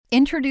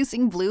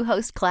Introducing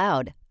Bluehost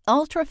Cloud,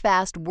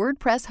 ultra-fast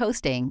WordPress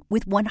hosting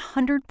with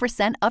 100%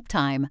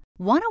 uptime.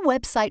 Want a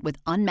website with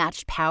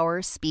unmatched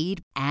power,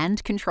 speed,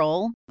 and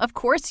control? Of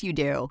course you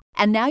do.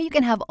 And now you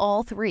can have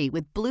all three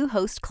with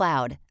Bluehost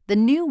Cloud, the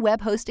new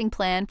web hosting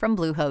plan from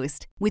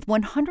Bluehost. With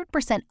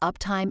 100%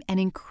 uptime and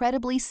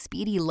incredibly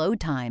speedy load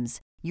times,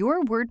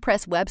 your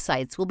WordPress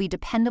websites will be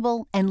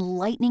dependable and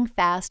lightning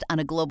fast on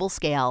a global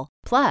scale.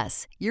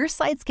 Plus, your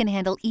sites can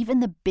handle even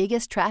the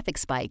biggest traffic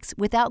spikes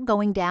without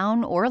going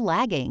down or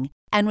lagging.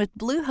 And with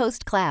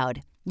Bluehost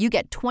Cloud, you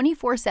get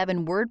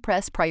 24/7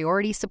 WordPress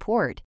priority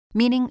support,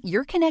 meaning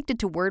you're connected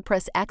to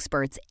WordPress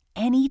experts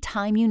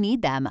anytime you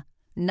need them.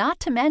 Not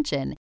to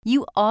mention,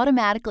 you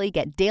automatically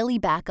get daily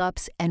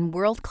backups and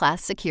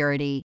world-class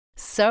security.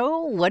 So,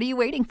 what are you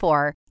waiting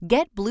for?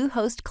 Get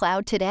Bluehost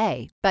Cloud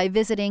today by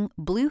visiting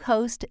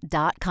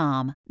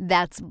Bluehost.com.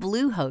 That's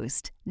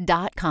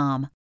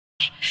Bluehost.com.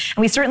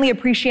 And we certainly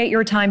appreciate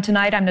your time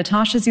tonight. I'm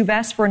Natasha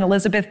Zuvest for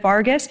Elizabeth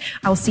Vargas.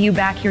 I'll see you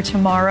back here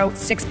tomorrow,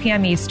 6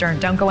 p.m. Eastern.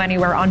 Don't go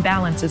anywhere. On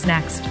Balance is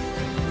next.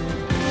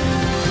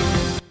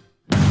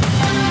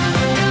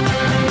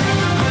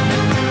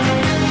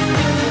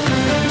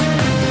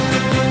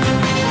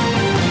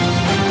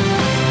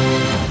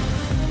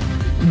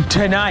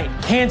 Tonight,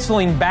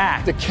 canceling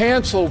back. The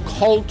cancel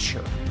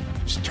culture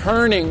is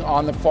turning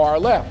on the far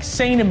left.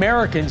 Sane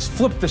Americans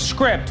flip the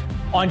script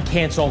on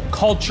cancel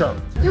culture.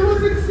 It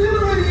was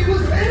exhilarating. It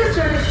was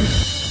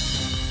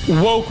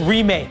energetic. Woke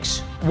remakes.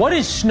 What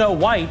is Snow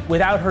White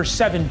without her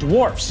 7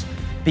 dwarfs?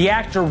 The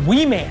actor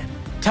Wee Man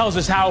tells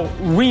us how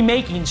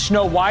remaking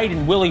Snow White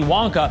and Willy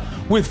Wonka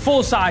with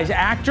full-size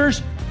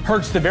actors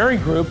hurts the very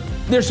group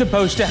they're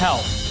supposed to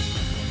help.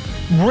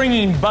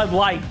 Bringing Bud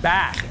Light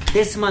back.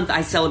 This month,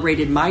 I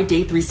celebrated my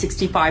Day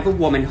 365 of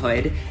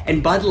womanhood,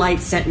 and Bud Light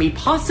sent me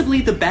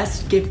possibly the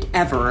best gift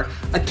ever,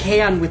 a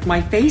can with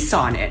my face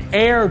on it.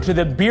 Heir to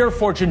the beer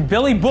fortune,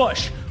 Billy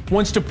Bush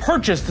wants to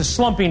purchase the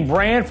slumping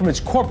brand from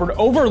its corporate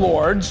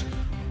overlords.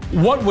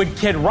 What would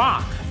Kid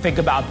Rock think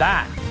about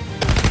that?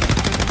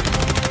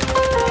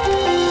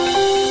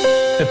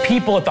 The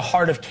people at the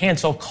heart of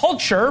cancel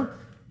culture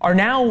are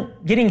now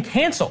getting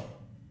canceled.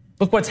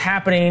 Look what's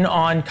happening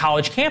on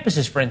college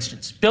campuses, for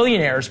instance.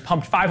 Billionaires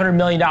pumped $500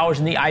 million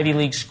in the Ivy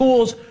League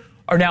schools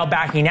are now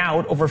backing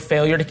out over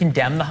failure to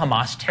condemn the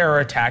Hamas terror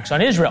attacks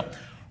on Israel.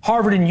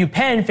 Harvard and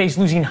UPenn face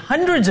losing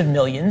hundreds of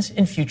millions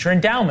in future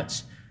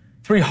endowments.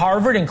 3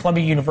 Harvard and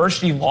Columbia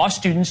University law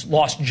students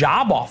lost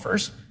job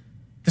offers.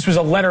 This was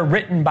a letter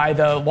written by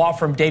the law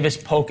firm Davis,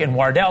 Polk &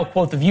 Wardell.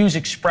 Quote, the views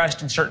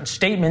expressed in certain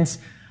statements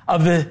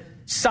of the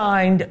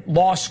signed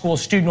law school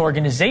student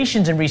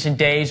organizations in recent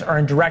days are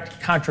in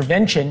direct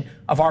contravention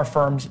of our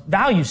firm's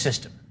value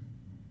system.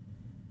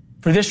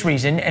 For this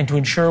reason, and to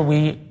ensure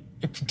we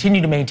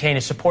continue to maintain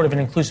a supportive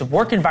and inclusive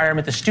work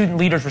environment, the student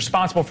leaders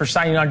responsible for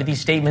signing on to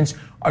these statements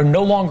are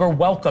no longer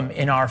welcome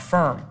in our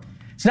firm.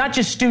 It's not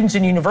just students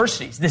in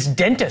universities. This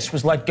dentist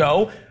was let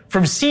go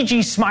from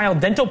CG Smile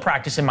Dental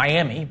Practice in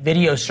Miami.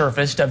 Video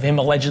surfaced of him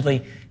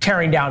allegedly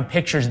tearing down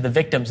pictures of the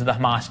victims of the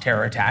Hamas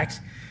terror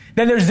attacks.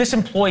 Then there's this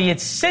employee at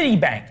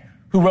Citibank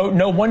who wrote,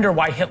 "No wonder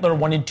why Hitler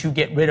wanted to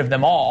get rid of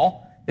them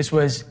all." This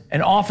was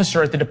an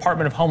officer at the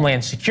Department of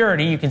Homeland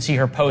Security. You can see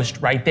her post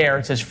right there.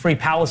 It says Free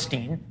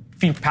Palestine,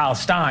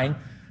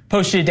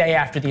 posted a day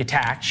after the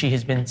attack. She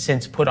has been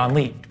since put on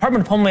leave.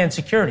 Department of Homeland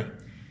Security.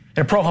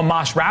 And a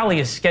pro-Hamas rally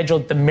is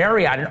scheduled at the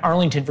Marriott in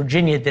Arlington,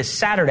 Virginia this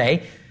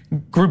Saturday.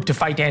 Group to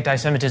Fight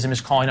Anti-Semitism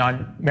is calling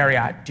on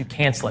Marriott to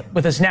cancel it.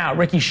 With us now,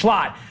 Ricky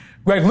Schlott,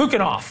 Greg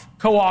Lukianoff,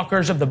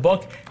 co-authors of the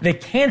book, The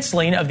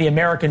Canceling of the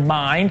American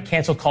Mind,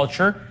 Cancel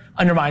Culture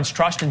Undermines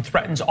Trust and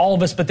Threatens All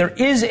of Us, but there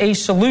is a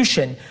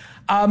solution.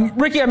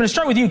 Ricky, I'm going to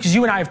start with you because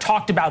you and I have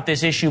talked about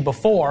this issue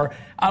before.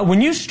 When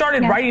you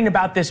started writing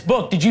about this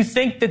book, did you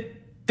think that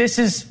this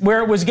is where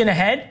it was going to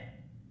head?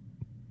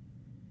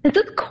 This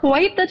is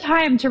quite the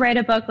time to write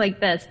a book like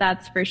this,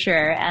 that's for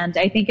sure. And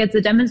I think it's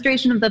a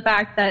demonstration of the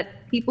fact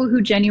that people who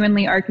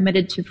genuinely are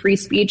committed to free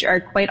speech are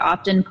quite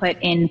often put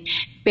in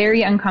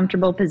very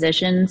uncomfortable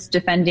positions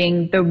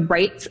defending the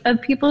rights of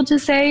people to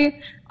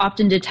say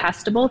often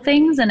detestable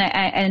things.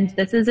 And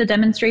this is a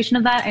demonstration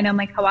of that. I know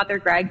my co-author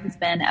Greg has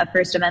been a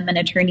First Amendment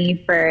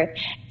attorney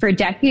for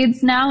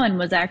decades now and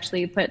was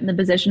actually put in the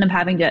position of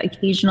having to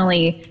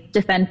occasionally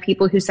defend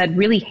people who said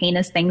really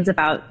heinous things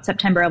about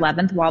September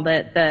 11th while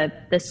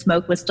the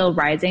smoke was still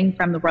rising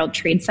from the World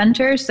Trade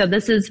Center. So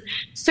this is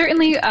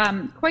certainly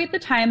quite the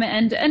time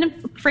and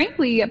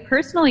frankly,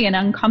 personally, an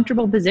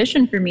uncomfortable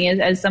position for me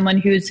as someone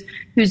who's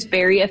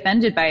very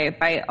offended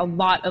by a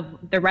lot of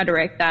the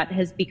rhetoric that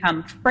has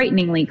become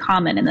frighteningly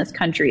common in this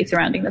country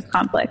surrounding this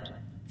conflict.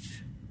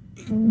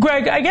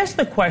 Greg, I guess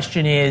the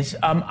question is,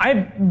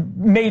 I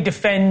may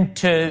defend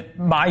to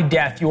my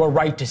death your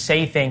right to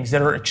say things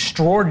that are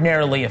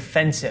extraordinarily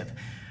offensive.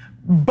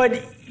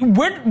 But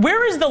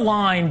where is the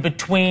line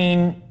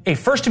between a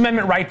First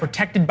Amendment right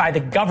protected by the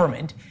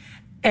government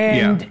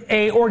and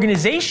a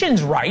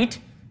organization's right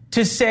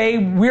to say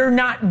we're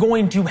not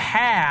going to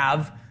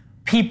have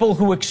people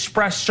who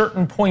express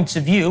certain points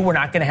of view. We're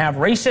not going to have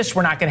racists.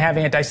 We're not going to have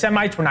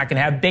anti-Semites. We're not going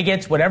to have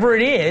bigots, whatever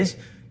it is,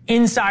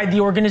 inside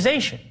the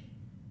organization.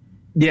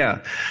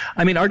 Yeah.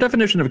 I mean, our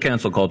definition of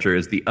cancel culture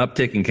is the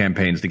uptick in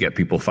campaigns to get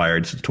people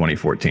fired since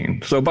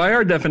 2014. So by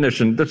our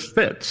definition, this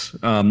fits,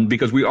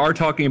 because we are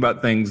talking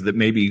about things that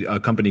maybe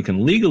a company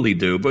can legally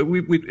do, but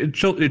it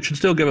should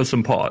still give us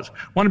some pause.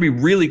 I want to be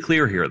really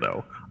clear here,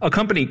 though. A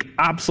company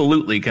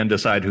absolutely can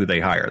decide who they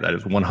hire. That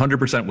is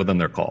 100% within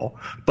their call.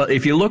 But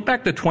if you look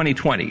back to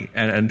 2020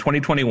 and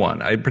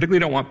 2021, I particularly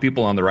don't want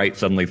people on the right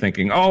suddenly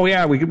thinking, oh,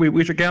 yeah,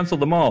 we should cancel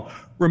them all.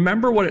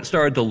 Remember what it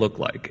started to look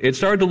like. It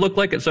started to look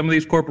like at some of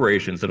these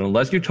corporations that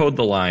unless you towed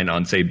the line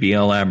on, say,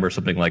 BLM or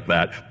something like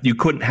that, you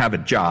couldn't have a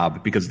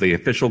job because the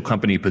official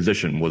company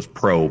position was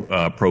pro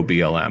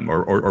BLM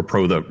or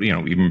pro the,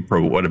 even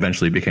pro what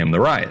eventually became the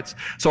riots.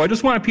 So I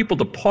just wanted people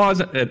to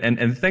pause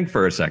and think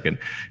for a second.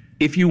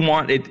 If you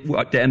want it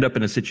to end up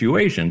in a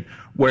situation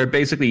where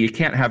basically you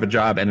can't have a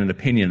job and an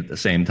opinion at the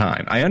same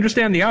time. I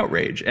understand the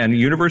outrage, and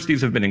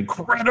universities have been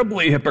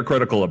incredibly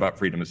hypocritical about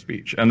freedom of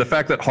speech. And the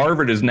fact that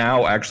Harvard is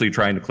now actually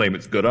trying to claim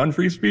it's good on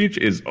free speech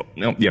is,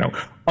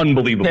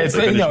 unbelievable. They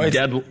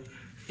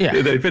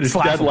finished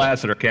dead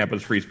last at our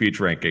campus free speech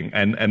ranking,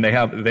 and they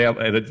have,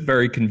 and it's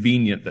very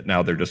convenient that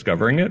now they're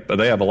discovering it, but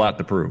they have a lot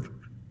to prove.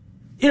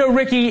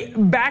 Ricky,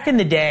 back in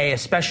the day,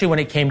 especially when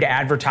it came to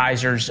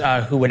advertisers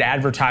who would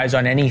advertise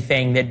on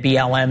anything that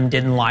BLM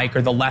didn't like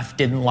or the left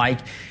didn't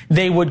like,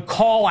 they would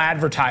call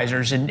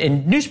advertisers,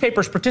 and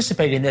newspapers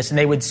participated in this, and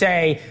they would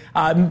say,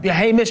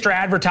 hey, Mr.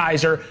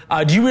 Advertiser,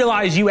 do you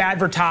realize you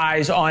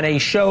advertise on a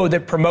show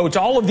that promotes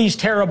all of these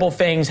terrible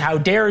things? How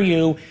dare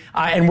you?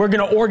 And we're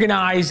going to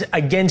organize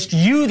against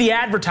you, the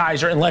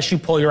advertiser, unless you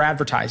pull your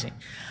advertising.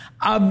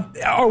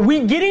 Are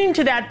we getting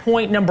to that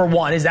point, number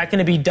one? Is that going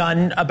to be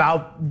done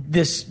about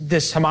this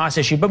Hamas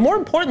issue? But more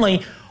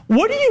importantly,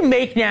 what do you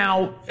make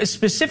now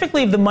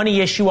specifically of the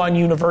money issue on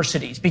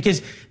universities?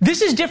 Because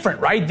this is different,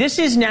 right? This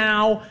is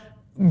now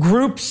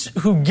groups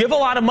who give a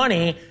lot of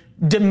money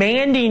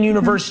demanding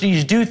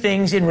universities do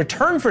things in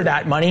return for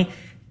that money.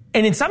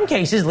 And in some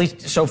cases, at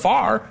least so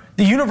far,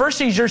 the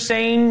universities are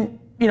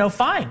saying,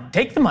 fine,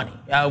 take the money.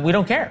 We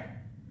don't care.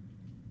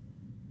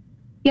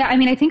 Yeah, I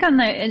mean, I think on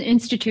the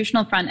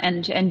institutional front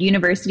and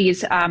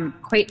universities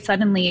quite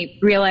suddenly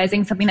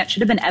realizing something that should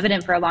have been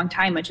evident for a long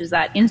time, which is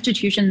that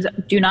institutions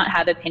do not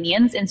have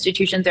opinions.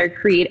 Institutions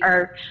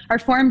are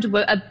formed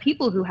of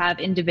people who have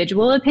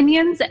individual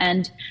opinions,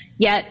 and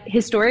yet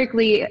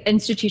historically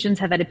institutions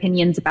have had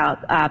opinions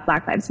about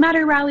Black Lives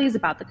Matter rallies,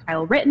 about the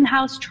Kyle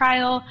Rittenhouse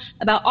trial,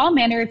 about all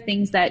manner of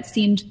things that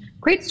seemed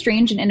quite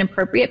strange and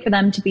inappropriate for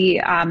them to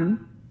be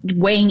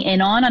weighing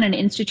in on an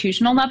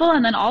institutional level,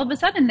 and then all of a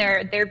sudden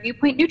they're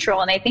viewpoint neutral.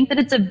 And I think that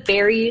it's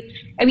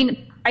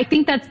I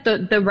think that's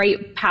the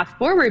right path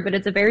forward, but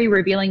it's a very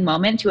revealing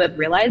moment to have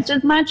realized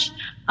as much.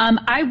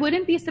 I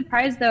wouldn't be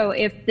surprised though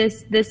if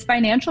this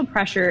financial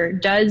pressure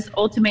does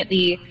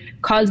ultimately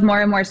cause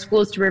more and more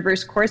schools to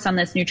reverse course on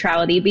this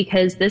neutrality,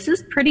 because this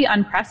is pretty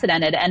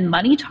unprecedented and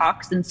money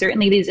talks, and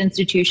certainly these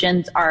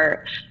institutions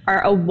are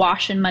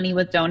awash in money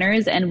with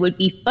donors and would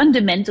be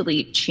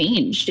fundamentally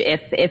changed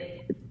if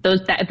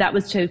that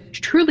was to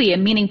truly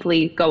and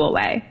meaningfully go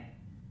away.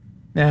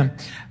 Yeah.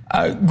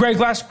 Greg,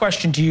 last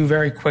question to you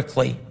very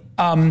quickly.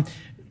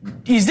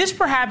 Is this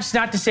perhaps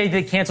not to say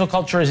that cancel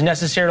culture is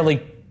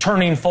necessarily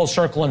turning full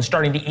circle and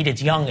starting to eat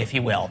its young, if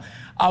you will,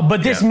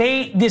 but this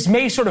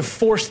may sort of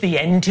force the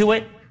end to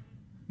it?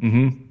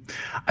 Mm-hmm.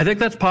 I think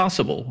that's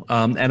possible.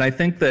 And I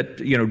think that,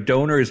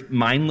 donors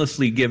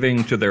mindlessly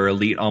giving to their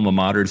elite alma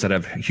maters that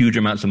have huge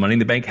amounts of money in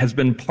the bank has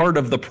been part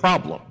of the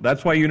problem.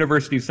 That's why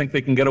universities think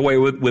they can get away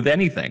with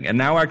anything. And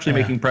now actually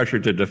making pressure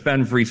to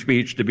defend free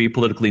speech, to be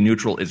politically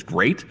neutral is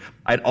great.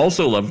 I'd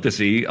also love to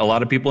see a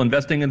lot of people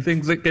investing in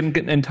things that can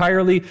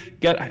entirely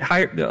get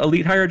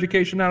elite higher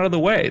education out of the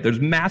way. There's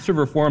massive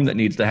reform that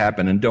needs to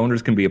happen, and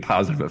donors can be a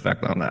positive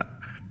effect on that.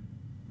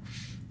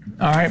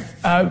 All right.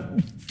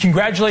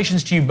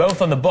 Congratulations to you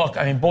both on the book.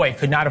 I mean, boy, it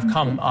could not have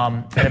come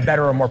at a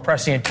better or more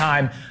prescient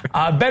time.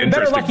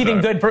 Better lucky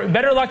than good,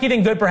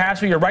 perhaps,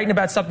 but you're writing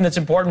about something that's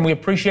important. We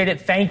appreciate it.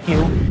 Thank you.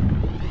 Bud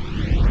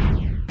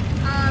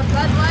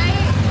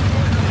Light?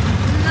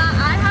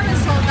 I haven't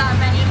sold that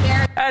many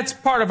here. That's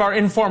part of our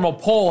informal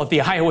poll at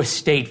the Iowa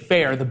State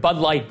Fair. The Bud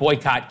Light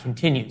boycott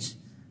continues.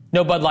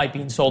 No Bud Light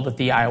being sold at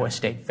the Iowa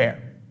State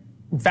Fair.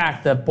 In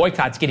fact, the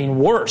boycott's getting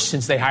worse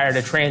since they hired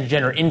a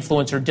transgender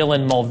influencer,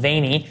 Dylan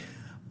Mulvaney.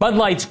 Bud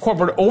Light's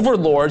corporate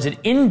overlords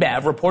at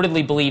InBev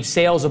reportedly believe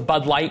sales of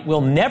Bud Light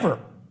will never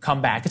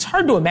come back. It's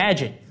hard to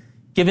imagine,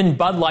 given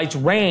Bud Light's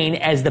reign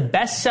as the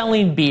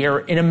best-selling beer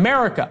in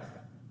America.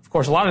 Of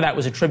course, a lot of that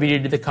was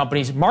attributed to the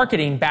company's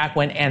marketing back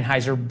when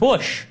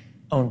Anheuser-Busch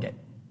owned it.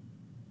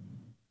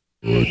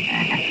 Bud.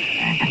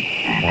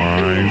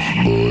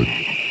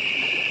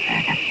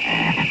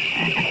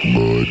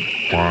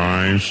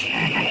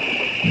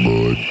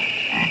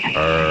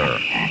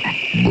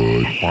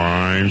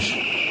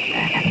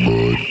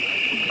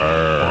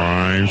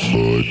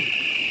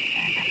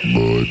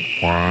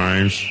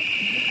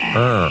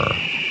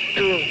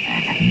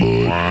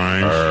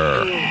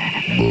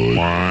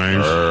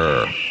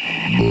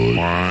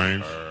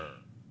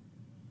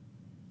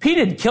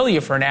 Pete'd kill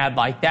you for an ad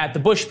like that. The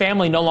Bush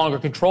family no longer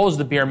controls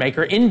the beer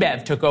maker.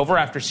 InBev took over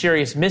after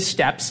serious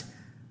missteps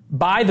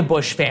by the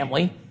Bush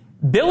family.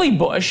 Billy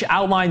Bush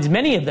outlines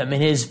many of them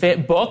in his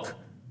book,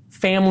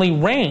 Family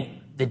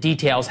Reign, that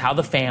details how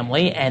the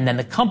family and then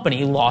the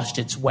company lost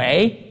its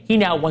way. He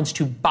now wants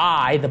to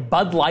buy the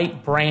Bud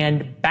Light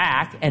brand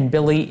back, and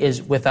Billy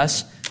is with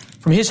us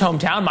from his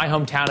hometown, my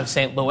hometown of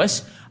St.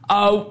 Louis.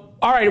 All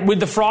right, would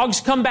the frogs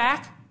come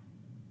back?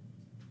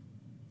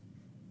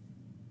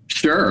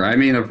 Sure. I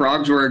mean, the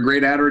frogs were a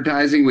great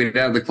advertising. We'd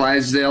have the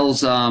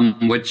Clydesdales,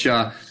 which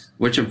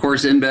of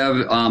course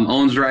InBev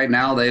owns right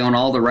now. They own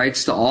all the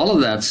rights to all of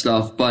that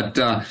stuff. But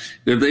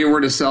if they were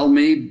to sell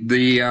me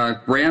the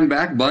brand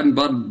back,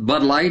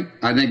 Bud Light,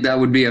 I think that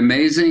would be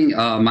amazing.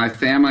 My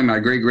family, my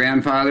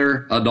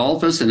great-grandfather,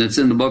 Adolphus, and it's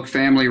in the book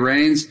Family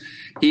Reigns,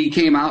 he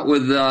came out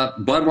with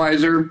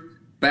Budweiser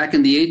back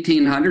in the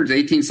 1800s,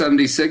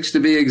 1876 to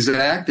be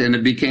exact, and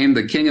it became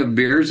the king of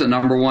beers, the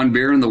number one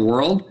beer in the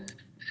world.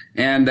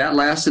 And that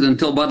lasted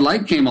until Bud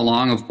Light came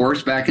along, of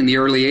course, back in the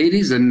early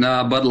 80s. And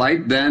Bud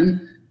Light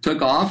then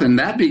took off, and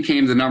that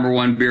became the number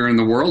one beer in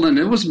the world. And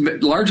it was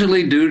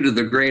largely due to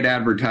the great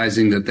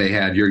advertising that they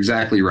had. You're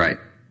exactly right.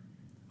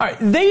 All right.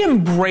 They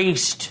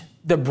embraced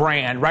the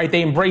brand, right?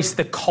 They embraced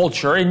the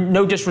culture, and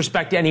no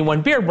disrespect to any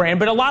one beer brand,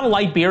 but a lot of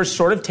light beers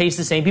sort of taste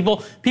the same.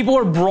 People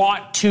are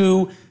brought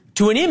to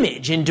an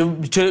image and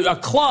to a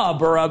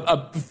club or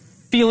a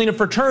feeling of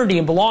fraternity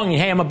and belonging.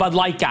 Hey, I'm a Bud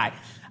Light guy.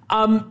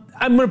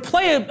 I'm going to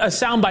play a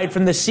soundbite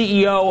from the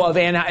CEO of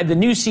the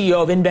new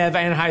CEO of InBev,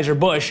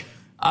 Anheuser-Busch,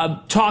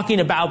 talking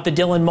about the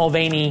Dylan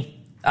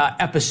Mulvaney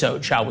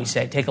episode, shall we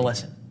say. Take a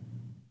listen.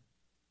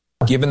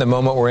 Given the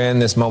moment we're in,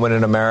 this moment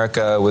in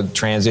America with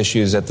trans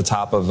issues at the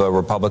top of a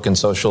Republican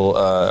social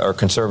or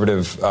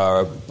conservative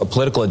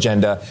political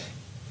agenda,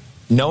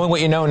 knowing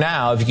what you know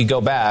now, if you could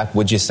go back,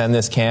 would you send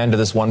this can to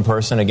this one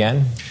person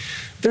again?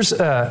 There's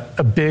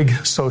a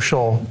big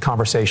social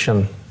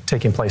conversation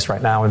taking place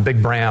right now, and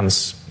big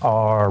brands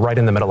are right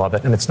in the middle of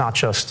it. And it's not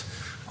just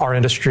our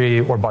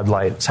industry or Bud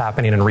Light. It's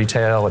happening in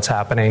retail. It's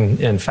happening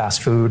in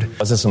fast food.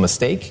 Was this a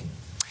mistake?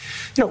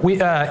 You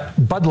know,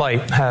 Bud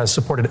Light has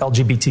supported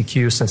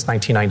LGBTQ since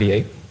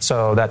 1998.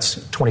 So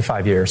that's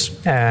 25 years.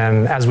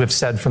 And as we've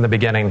said from the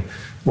beginning,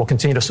 we'll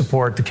continue to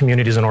support the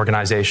communities and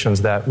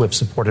organizations that we've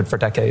supported for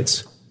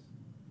decades.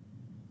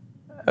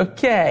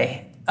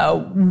 Okay.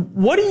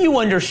 What do you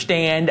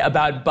understand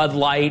about Bud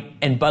Light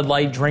and Bud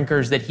Light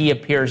drinkers that he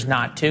appears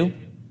not to?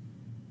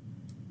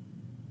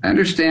 I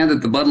understand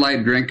that the Bud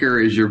Light drinker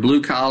is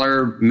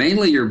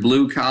mainly your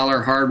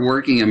blue-collar,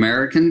 hardworking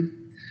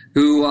American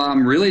who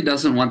really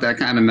doesn't want that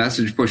kind of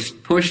message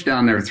pushed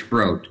down their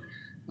throat.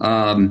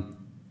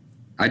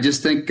 I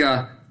just think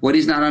what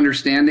he's not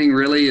understanding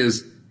really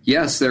is,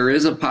 yes, there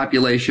is a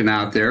population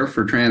out there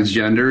for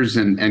transgenders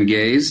and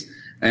gays,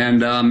 and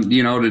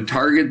to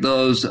target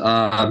those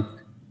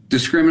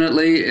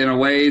discriminately in a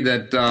way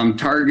that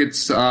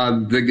targets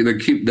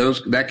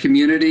that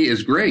community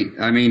is great.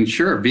 I mean,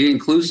 sure, be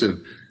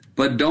inclusive,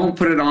 but don't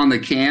put it on the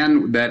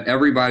can that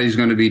everybody's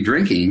going to be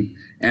drinking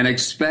and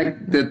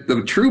expect that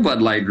the true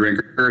Bud Light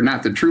drinker, or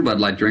not the true Bud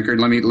Light drinker,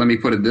 let me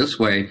put it this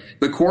way,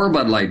 the core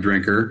Bud Light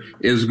drinker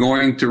is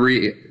going to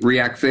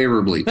react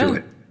favorably to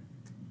it.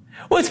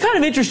 Well, it's kind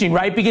of interesting,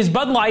 right? Because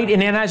Bud Light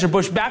and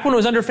Anheuser-Busch, back when it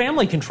was under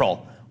family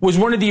control, was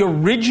one of the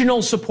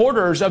original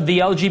supporters of the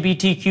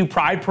LGBTQ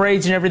pride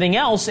parades and everything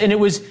else. And it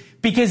was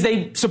because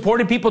they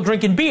supported people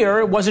drinking beer.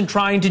 It wasn't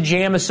trying to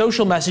jam a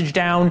social message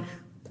down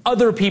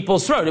other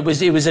people's throat. It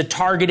was a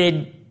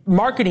targeted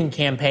marketing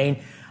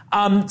campaign.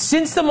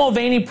 Since the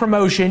Mulvaney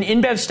promotion,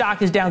 InBev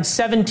stock is down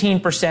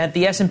 17%.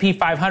 The S&P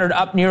 500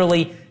 up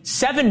nearly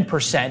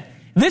 7%. If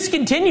this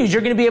continues,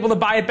 you're going to be able to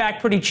buy it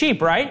back pretty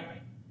cheap, right?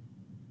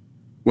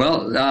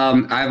 Well,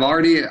 I've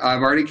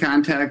already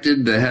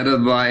contacted the head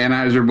of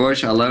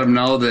Anheuser-Busch. I let them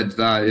know that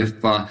if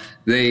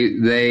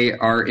they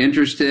are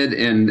interested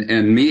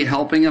in me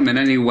helping them in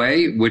any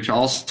way, which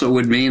also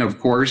would mean, of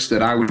course,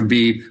 that I would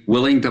be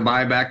willing to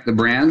buy back the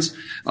brands,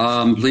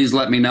 please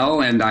let me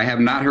know. And I have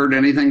not heard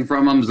anything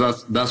from them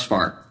thus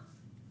far.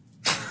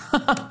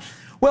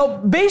 Well,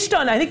 based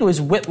on, I think it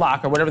was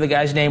Whitlock or whatever the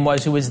guy's name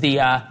was, who was the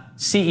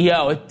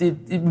CEO,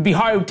 it would be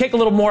hard. It would take a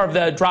little more of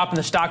the drop in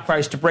the stock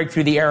price to break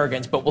through the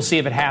arrogance, but we'll see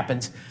if it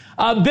happens.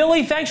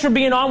 Billy, thanks for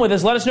being on with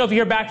us. Let us know if you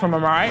hear back from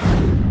him, all right?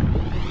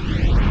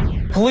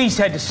 Police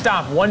had to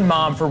stop one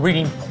mom for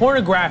reading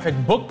pornographic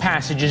book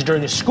passages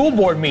during a school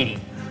board meeting.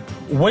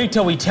 Wait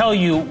till we tell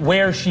you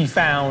where she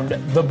found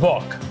the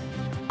book.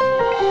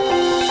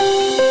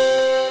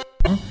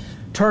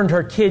 Turned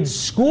her kids'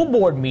 school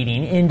board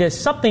meeting into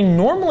something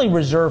normally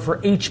reserved for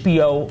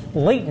HBO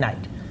late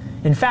night.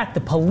 In fact,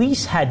 the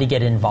police had to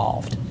get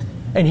involved.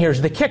 And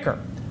here's the kicker.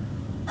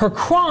 Her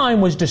crime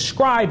was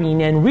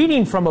describing and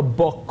reading from a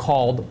book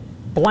called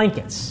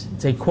Blankets.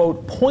 It's a,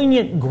 quote,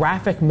 poignant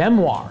graphic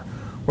memoir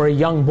where a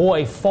young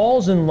boy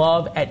falls in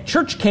love at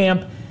church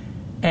camp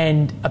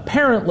and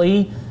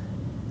apparently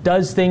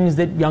does things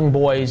that young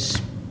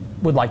boys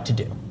would like to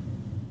do.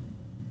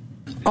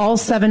 All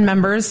 7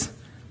 members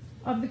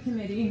of the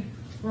committee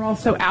were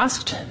also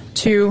asked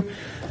to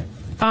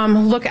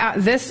look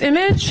at this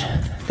image.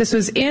 This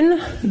was in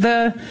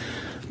the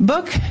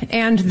book,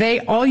 and they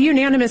all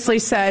unanimously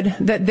said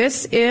that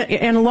this is,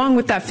 and along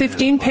with that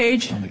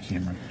 15-page.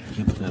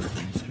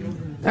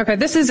 Okay,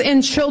 this is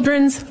in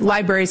children's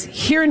libraries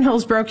here in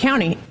Hillsborough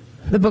County.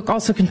 The book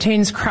also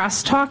contains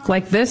crosstalk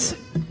like this.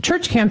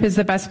 Church camp is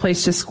the best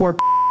place to score.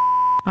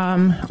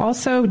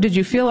 Also, did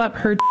you feel up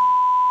her?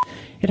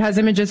 It has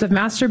images of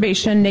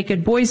masturbation,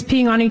 naked boys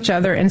peeing on each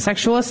other, and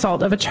sexual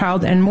assault of a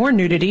child, and more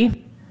nudity.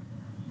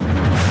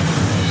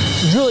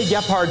 Julie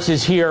Gephardt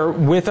is here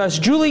with us.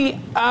 Julie,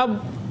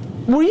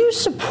 were you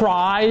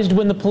surprised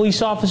when the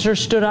police officer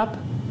stood up?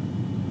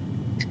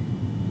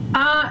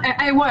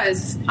 I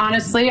was.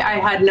 Honestly, I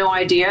had no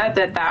idea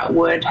that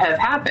would have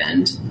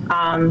happened.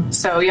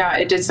 So, yeah,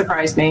 it did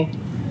surprise me.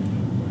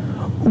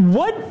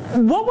 What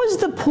was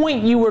the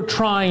point you were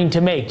trying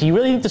to make? Do you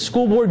really think the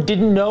school board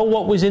didn't know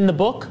what was in the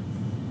book?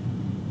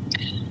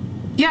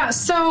 Yeah,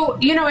 so,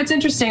 it's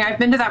interesting. I've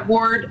been to that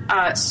board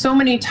so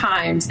many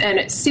times, and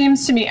it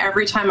seems to me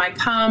every time I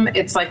come,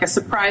 it's like a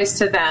surprise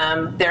to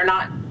them.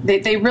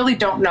 They really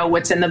don't know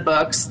what's in the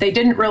books. They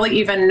didn't really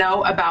even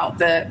know about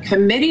the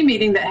committee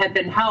meeting that had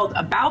been held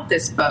about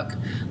this book.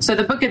 So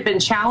the book had been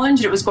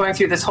challenged. It was going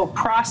through this whole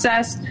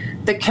process.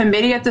 The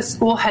committee at the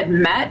school had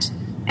met,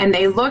 and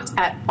they looked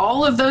at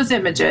all of those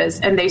images,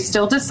 and they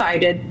still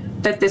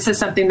decided that this is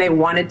something they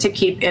wanted to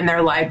keep in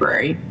their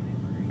library.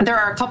 There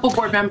are a couple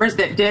board members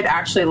that did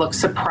actually look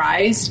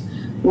surprised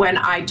when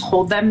I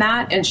told them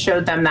that and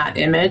showed them that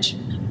image.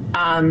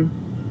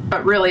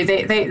 But really,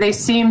 they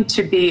seem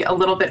to be a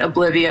little bit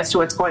oblivious to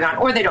what's going on,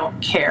 or they don't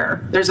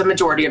care. There's a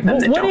majority of them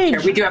that don't care.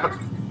 We do have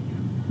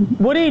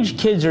What age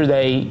kids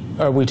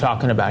are we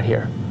talking about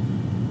here?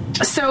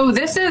 So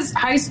this is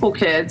high school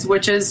kids,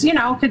 which is,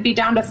 could be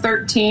down to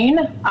 13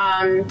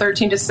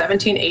 to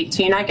 17,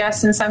 18, I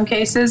guess, in some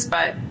cases.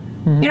 But,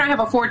 I have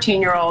a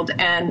 14-year-old,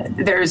 and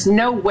there's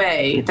no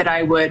way that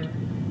I would,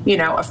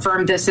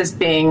 affirm this as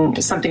being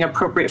something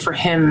appropriate for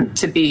him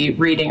to be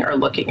reading or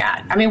looking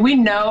at. I mean, we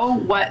know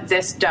what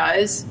this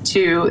does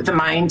to the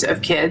minds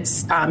of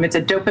kids. It's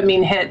a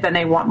dopamine hit. Then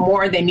they want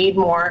more. They need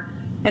more.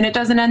 And it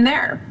doesn't end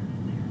there.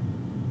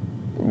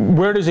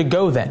 Where does it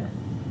go then?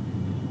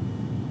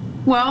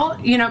 Well,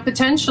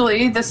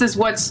 potentially this is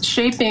what's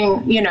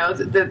shaping,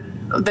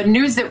 the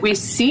news that we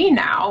see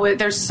now.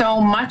 There's so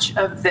much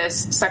of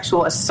this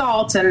sexual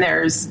assault, and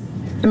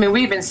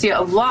we even see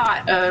a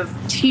lot of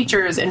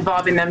teachers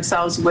involving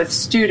themselves with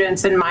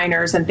students and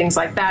minors and things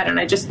like that. And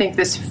I just think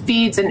this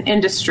feeds an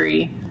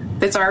industry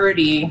that's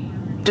already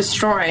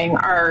destroying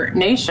our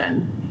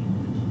nation.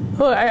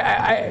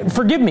 Well,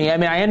 forgive me. I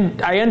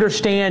mean, I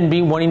understand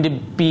wanting to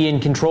be in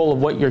control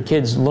of what your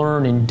kids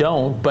learn and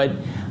don't, but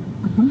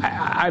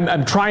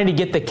I'm trying to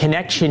get the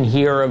connection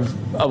here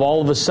of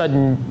all of a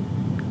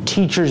sudden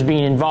teachers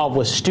being involved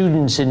with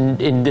students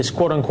in this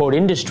quote-unquote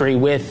industry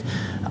with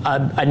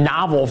a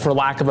novel, for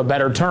lack of a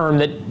better term,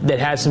 that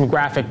has some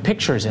graphic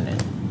pictures in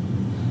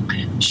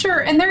it. Sure,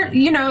 and there,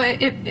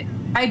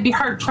 I'd be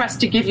hard-pressed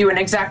to give you an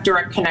exact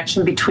direct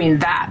connection between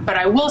that, but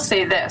I will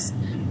say this.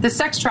 The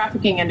sex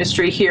trafficking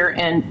industry here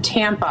in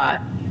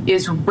Tampa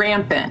is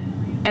rampant.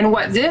 And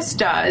what this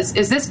does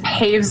is this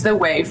paves the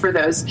way for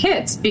those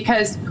kids,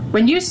 because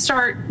when you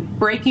start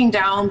breaking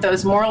down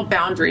those moral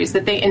boundaries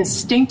that they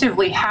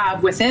instinctively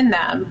have within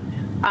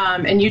them,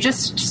 and you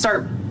just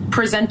start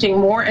presenting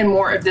more and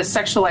more of this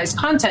sexualized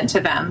content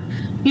to them,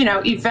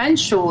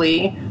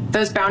 eventually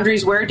those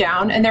boundaries wear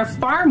down and they're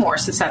far more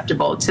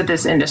susceptible to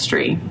this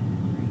industry.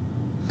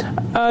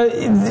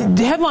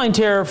 The headline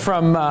here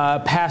from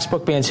past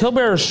book bans: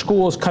 Hillsborough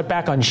schools cut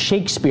back on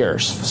Shakespeare,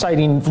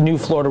 citing new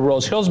Florida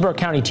rules. Hillsborough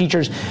County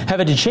teachers have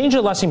had to change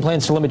their lesson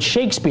plans to limit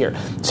Shakespeare.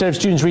 Instead of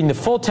students reading the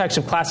full text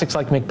of classics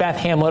like Macbeth,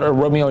 Hamlet, or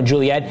Romeo and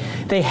Juliet,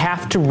 they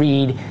have to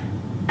read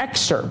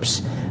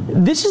excerpts.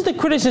 This is the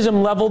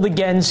criticism leveled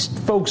against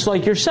folks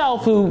like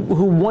yourself who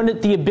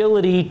wanted the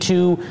ability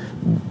to,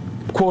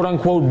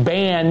 quote-unquote,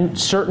 ban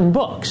certain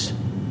books.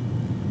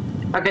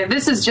 Okay,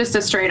 this is just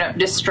a straight-up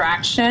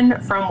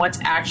distraction from what's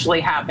actually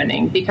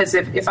happening. Because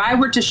if I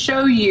were to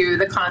show you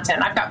the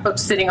content, I've got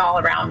books sitting all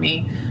around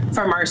me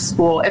from our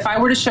school. If I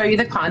were to show you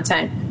the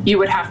content, you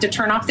would have to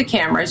turn off the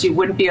cameras. You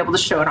wouldn't be able to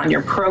show it on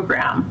your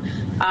program.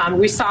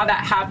 We saw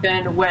that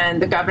happen when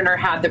the governor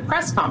had the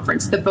press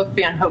conference, the Book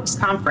Ban Hoax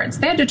Conference.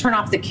 They had to turn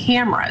off the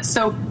cameras.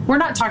 So we're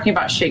not talking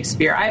about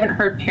Shakespeare. I haven't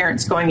heard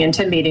parents going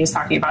into meetings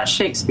talking about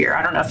Shakespeare.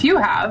 I don't know if you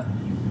have.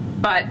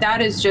 But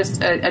that is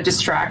just a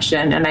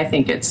distraction, and I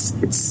think it's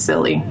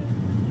silly.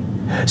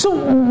 So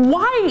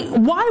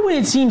why would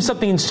it seem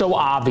something so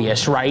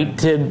obvious, right,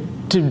 to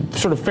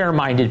sort of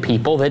fair-minded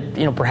people that,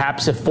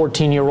 perhaps if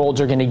 14-year-olds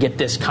are going to get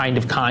this kind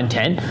of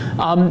content,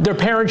 their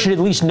parents should at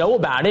least know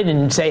about it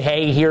and say,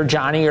 hey, here,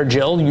 Johnny or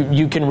Jill,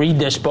 you can read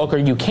this book or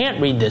you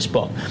can't read this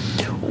book.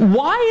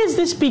 Why has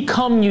this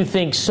become, you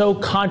think, so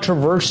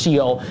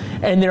controversial?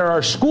 And there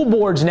are school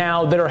boards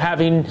now that are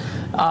having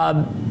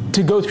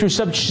to go through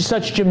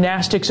such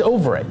gymnastics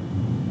over it.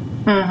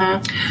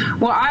 Mm-hmm.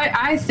 Well,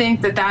 I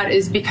think that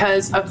is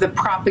because of the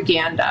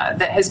propaganda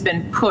that has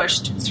been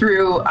pushed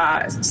through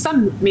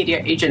some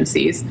media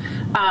agencies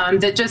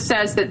that just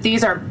says that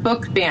these are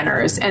book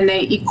banners, and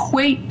they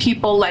equate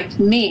people like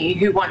me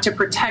who want to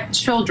protect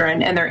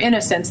children and their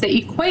innocence. They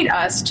equate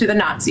us to the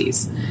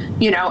Nazis,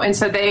 and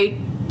so they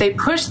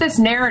push this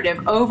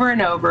narrative over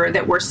and over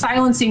that we're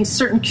silencing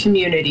certain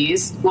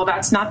communities. Well,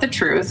 that's not the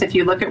truth. If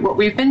you look at what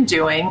we've been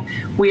doing,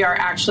 we are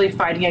actually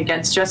fighting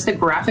against just the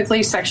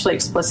graphically sexually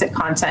explicit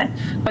content.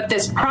 But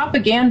this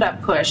propaganda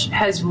push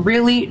has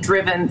really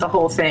driven the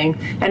whole thing,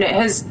 and it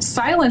has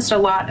silenced a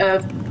lot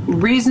of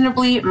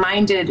reasonably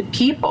minded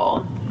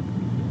people.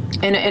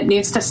 And it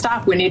needs to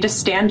stop. We need to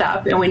stand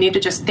up, and we need to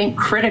just think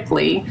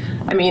critically.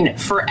 I mean,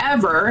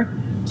 forever,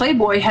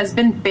 Playboy has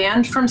been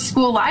banned from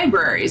school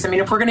libraries. I mean,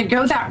 if we're going to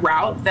go that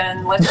route,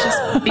 then let's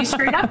just be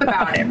straight up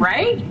about it,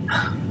 right?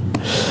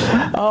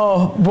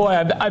 Oh, boy,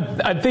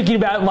 I'm thinking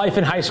about life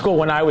in high school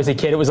when I was a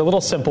kid. It was a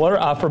little simpler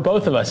for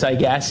both of us, I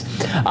guess.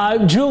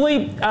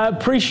 Julie,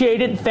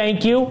 appreciate it.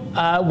 Thank you.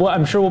 Well,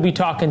 I'm sure we'll be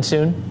talking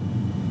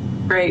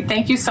soon. Great.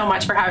 Thank you so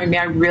much for having me.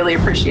 I really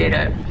appreciate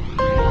it.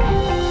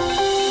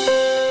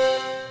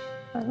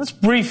 Let's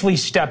briefly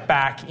step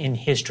back in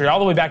history, all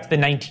the way back to the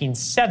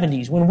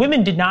 1970s, when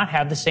women did not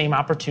have the same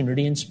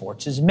opportunity in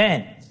sports as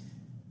men.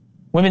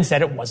 Women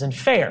said it wasn't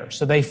fair,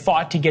 so they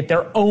fought to get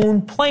their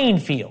own playing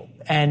field.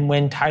 And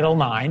when Title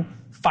IX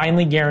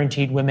finally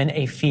guaranteed women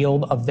a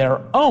field of their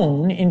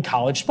own in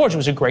college sports, it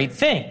was a great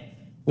thing.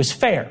 It was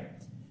fair.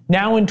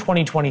 Now in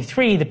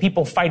 2023, the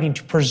people fighting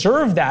to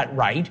preserve that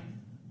right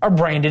are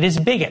branded as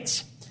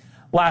bigots.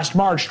 Last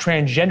March,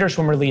 transgender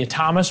swimmer Lia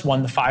Thomas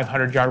won the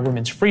 500-yard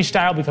women's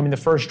freestyle, becoming the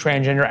first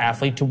transgender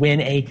athlete to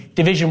win a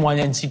Division I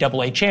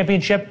NCAA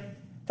championship.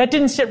 That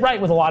didn't sit right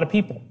with a lot of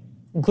people,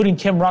 including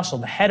Kim Russell,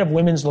 the head of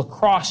women's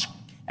lacrosse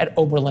at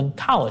Oberlin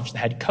College, the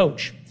head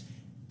coach.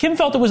 Kim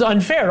felt it was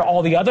unfair to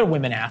all the other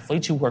women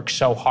athletes who worked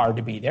so hard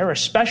to be there,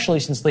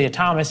 especially since Lia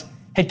Thomas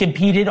had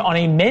competed on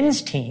a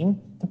men's team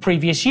the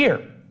previous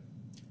year.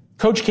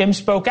 Coach Kim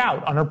spoke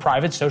out on her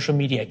private social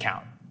media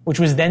account, which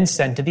was then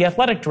sent to the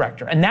athletic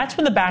director. And that's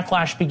when the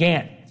backlash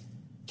began.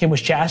 Kim was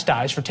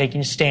chastised for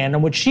taking a stand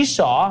on what she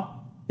saw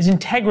as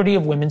integrity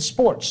of women's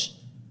sports.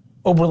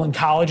 Oberlin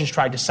College has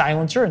tried to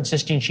silence her,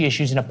 insisting she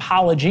issues an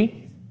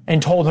apology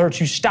and told her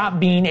to stop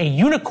being a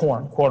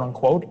unicorn, quote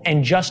unquote,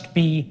 and just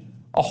be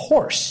a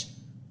horse.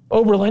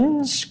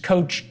 Oberlin's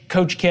Coach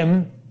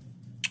Kim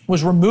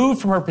was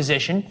removed from her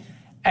position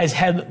as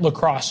head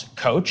lacrosse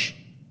coach.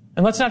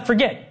 And let's not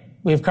forget,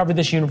 we have covered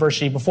this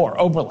university before,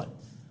 Oberlin.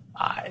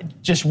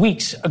 Just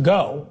weeks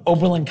ago,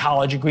 Oberlin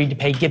College agreed to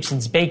pay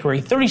Gibson's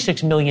Bakery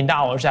 $36 million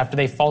after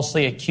they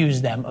falsely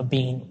accused them of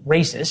being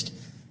racist.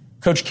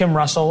 Coach Kim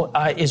Russell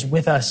is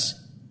with us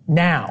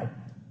now.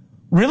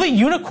 Really,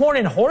 unicorn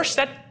and horse?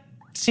 That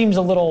seems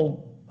a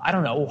little, I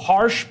don't know,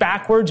 harsh,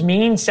 backwards,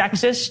 mean,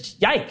 sexist.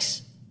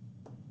 Yikes.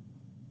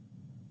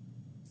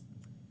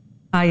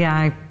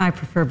 Yeah, I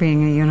prefer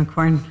being a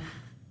unicorn.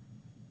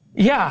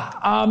 Yeah.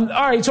 All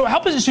right. So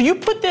help us. So you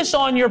put this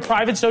on your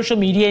private social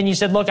media and you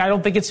said, look, I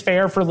don't think it's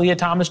fair for Lia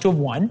Thomas to have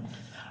won.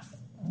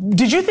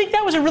 Did you think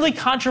that was a really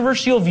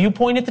controversial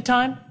viewpoint at the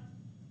time?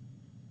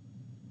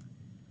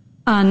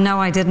 No,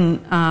 I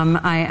didn't.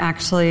 I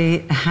actually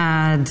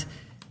had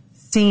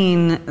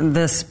seen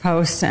this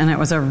post, and it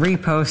was a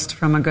repost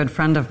from a good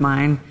friend of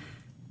mine.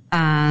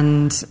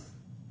 And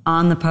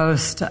on the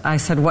post, I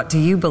said, what do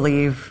you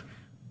believe?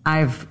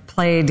 I've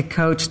played,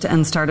 coached,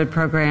 and started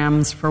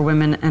programs for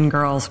women and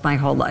girls my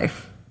whole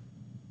life.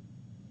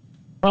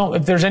 Well,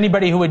 if there's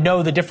anybody who would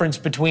know the difference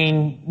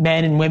between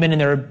men and women and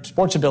their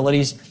sports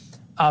abilities,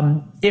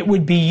 it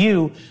would be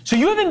you. So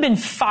you haven't been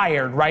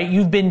fired, right?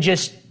 You've been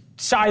just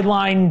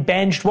sidelined,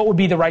 benched. What would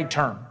be the right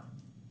term?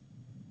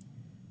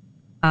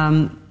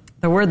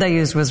 The word they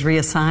used was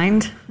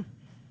reassigned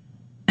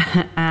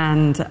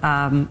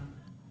and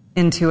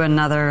into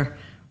another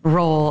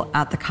role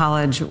at the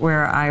college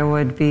where I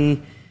would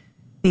be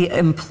the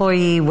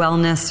employee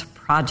wellness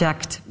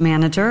project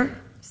manager,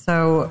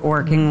 so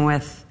working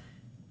with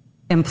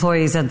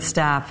employees and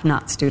staff,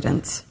 not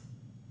students.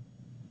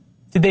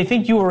 Did they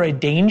think you were a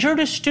danger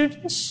to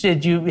students?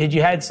 Had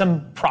you had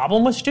some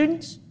problem with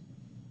students?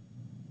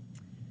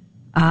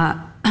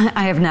 I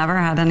have never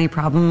had any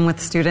problem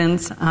with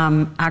students.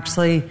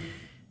 Actually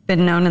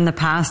been known in the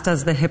past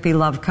as the hippie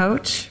love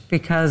coach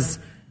because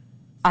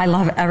I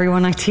love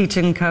everyone I teach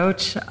and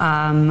coach.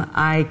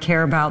 I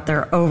care about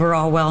their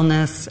overall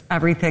wellness,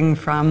 everything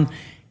from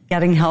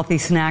getting healthy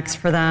snacks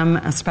for them,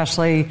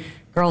 especially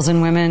girls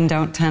and women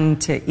don't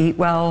tend to eat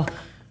well,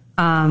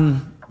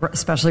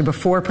 especially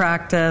before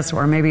practice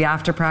or maybe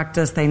after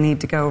practice. They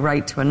need to go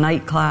right to a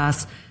night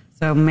class.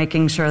 So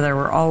making sure there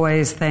were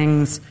always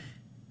things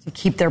to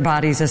keep their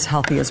bodies as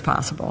healthy as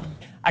possible.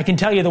 I can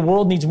tell you the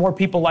world needs more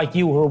people like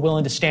you who are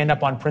willing to stand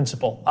up on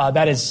principle.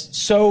 That is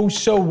so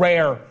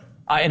rare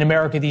in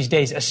America these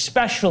days,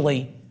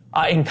 especially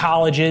in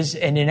colleges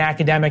and in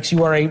academics.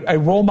 You are a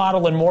role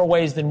model in more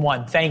ways than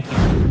one. Thank you.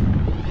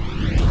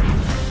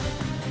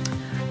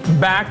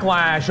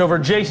 Backlash over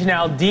Jason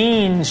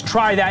Aldean's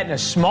Try That in a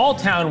Small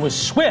Town was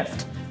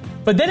swift,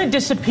 but then it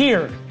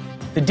disappeared.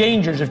 The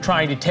dangers of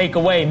trying to take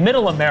away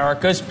Middle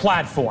America's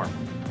platform.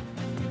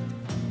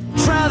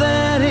 Try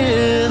that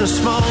in a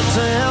small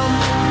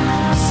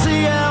town.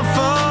 See how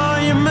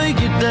far you make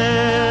it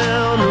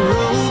down the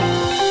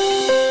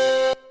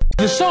road.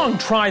 The song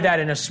Try That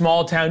in a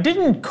Small Town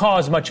didn't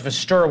cause much of a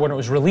stir when it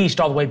was released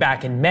all the way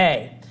back in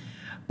May.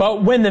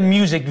 But when the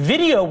music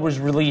video was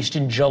released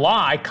in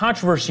July,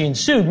 controversy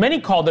ensued. Many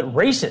called it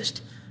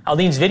racist.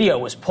 Aldean's video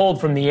was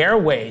pulled from the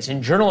airways,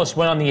 and journalists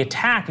went on the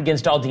attack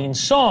against Aldean's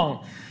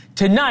song.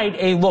 Tonight,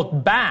 a look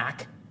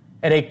back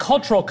at a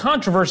cultural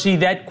controversy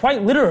that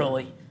quite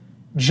literally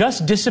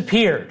just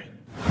disappeared.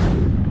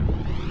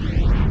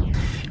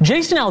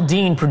 Jason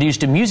Aldean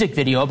produced a music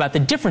video about the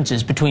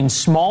differences between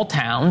small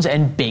towns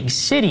and big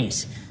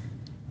cities.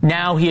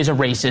 Now he is a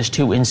racist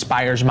who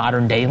inspires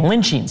modern-day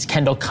lynchings.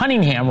 Kendall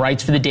Cunningham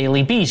writes for the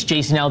Daily Beast.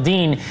 Jason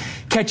Aldean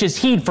catches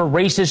heat for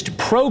racist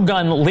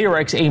pro-gun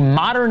lyrics, a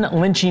modern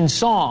lynching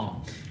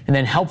song, and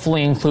then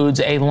helpfully includes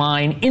a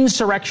line,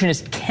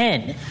 "Insurrectionist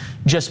Ken,"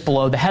 just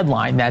below the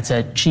headline. That's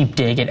a cheap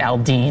dig at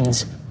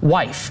Aldean's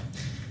wife.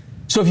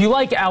 So if you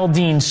like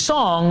Aldean's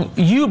song,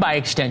 you, by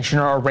extension,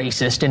 are a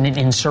racist and an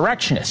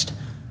insurrectionist.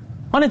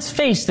 On its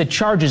face, the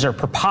charges are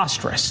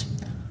preposterous.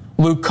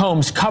 Luke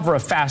Combs' cover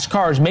of Fast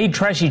Cars made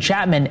Tracy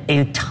Chapman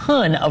a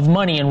ton of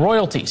money in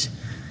royalties,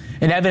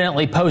 and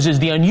evidently poses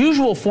the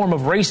unusual form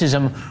of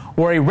racism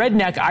where a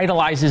redneck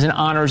idolizes and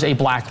honors a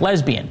black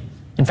lesbian.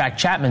 In fact,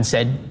 Chapman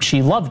said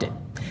she loved it.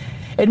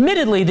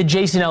 Admittedly, the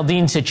Jason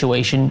Aldean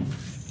situation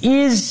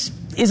is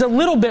a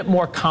little bit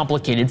more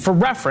complicated. For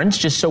reference,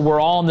 just so we're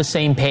all on the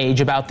same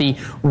page about the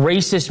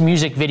racist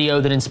music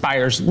video that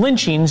inspires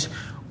lynchings,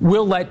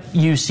 we'll let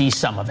you see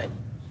some of it.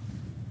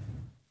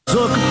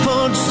 Sucker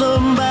punch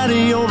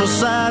somebody on the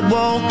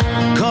sidewalk,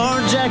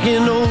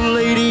 carjacking old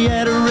lady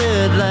at a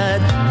red light,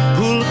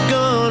 pull a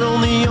gun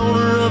on the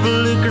owner of a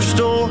liquor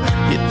store.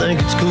 You think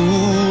it's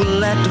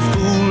cool, act a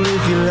fool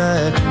if you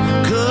like,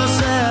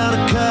 cuss out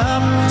a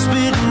cop,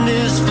 spit in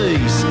his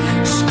face,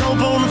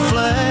 stomp on the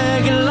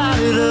flag and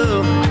light it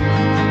up.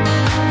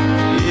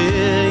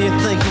 Yeah, you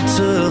think it's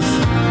tough.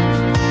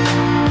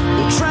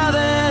 Well, try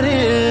that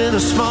in a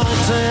small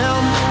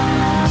town.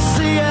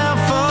 See how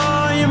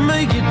far you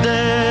make it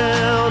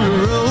down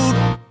the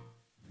road.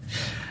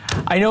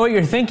 I know what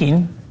you're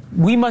thinking.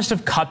 We must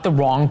have cut the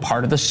wrong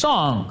part of the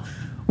song.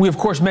 We, of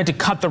course, meant to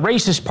cut the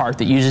racist part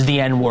that uses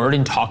the N-word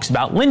and talks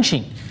about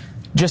lynching,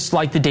 just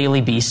like the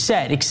Daily Beast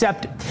said,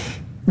 except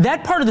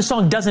that part of the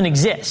song doesn't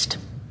exist.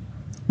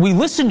 We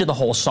listened to the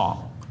whole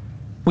song.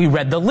 We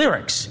read the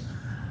lyrics.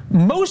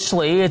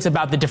 Mostly, it's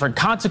about the different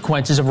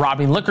consequences of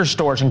robbing liquor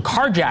stores and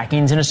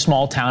carjackings in a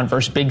small town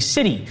versus big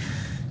city.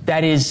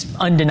 That is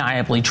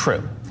undeniably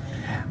true.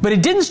 But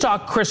it didn't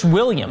stop Chris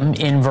William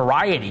in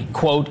Variety.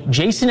 Quote,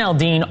 Jason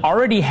Aldean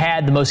already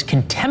had the most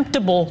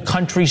contemptible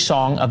country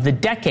song of the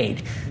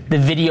decade. The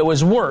video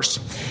is worse.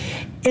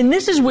 And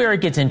this is where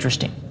it gets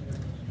interesting.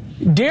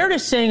 Dare to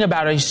sing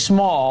about a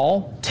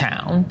small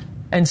town,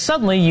 and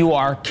suddenly you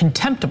are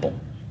contemptible.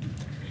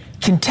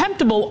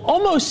 Contemptible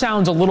almost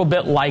sounds a little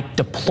bit like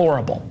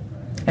deplorable.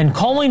 And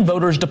calling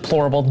voters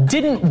deplorable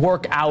didn't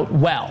work out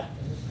well.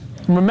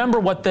 Remember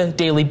what the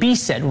Daily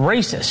Beast said,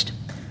 racist.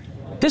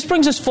 This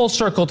brings us full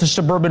circle to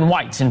suburban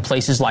whites in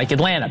places like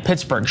Atlanta,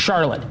 Pittsburgh,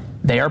 Charlotte.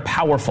 They are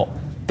powerful.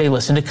 They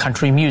listen to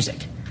country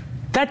music.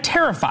 That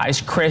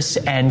terrifies Chris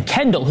and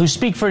Kendall, who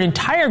speak for an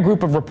entire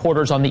group of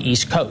reporters on the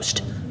East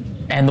Coast,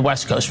 and the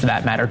West Coast for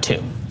that matter,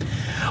 too.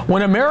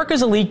 When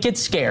America's elite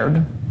gets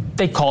scared,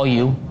 they call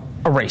you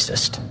a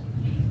racist.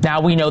 Now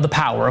we know the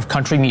power of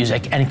country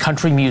music and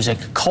country music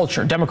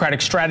culture.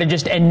 Democratic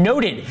strategist and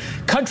noted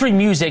country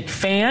music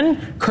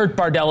fan, Kurt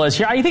Bardella, is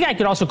here. I think I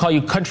could also call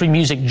you country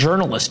music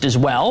journalist as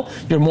well.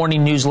 Your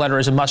morning newsletter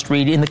is a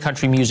must-read in the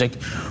country music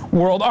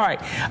world. All right.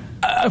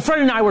 A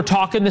friend and I were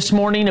talking this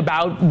morning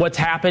about what's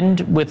happened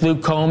with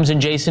Luke Combs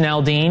and Jason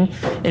Aldean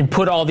and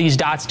put all these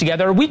dots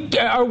together.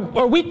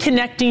 Are we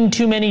connecting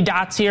too many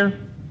dots here?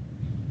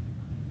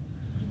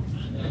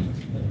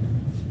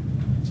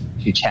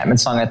 Chapman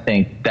song, I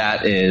think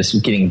that is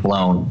getting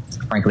blown,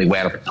 frankly, way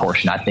out of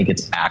proportion. I think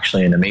it's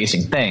actually an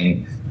amazing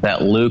thing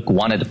that Luke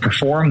wanted to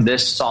perform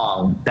this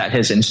song that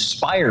has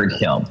inspired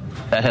him,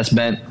 that has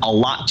meant a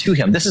lot to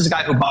him. This is a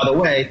guy who, by the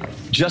way,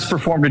 just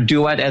performed a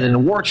duet at an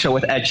award show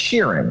with Ed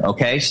Sheeran,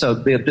 okay? So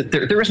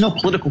there is no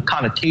political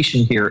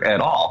connotation here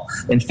at all.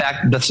 In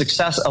fact, the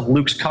success of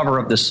Luke's cover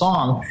of this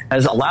song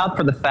has allowed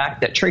for the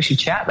fact that Tracy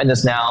Chapman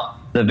is now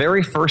the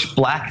very first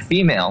black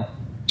female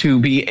to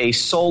be a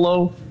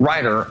solo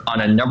writer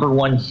on a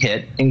 #1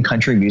 hit in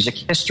country music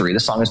history. The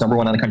song is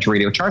 #1 on the country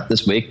radio chart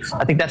this week.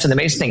 I think that's an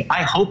amazing thing.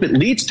 I hope it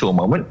leads to a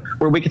moment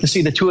where we get to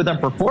see the two of them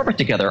perform it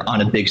together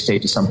on a big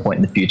stage at some point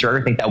in the future.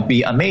 I think that would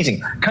be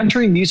amazing.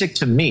 Country music,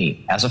 to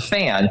me, as a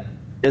fan,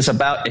 is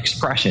about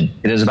expression.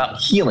 It is about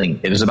healing.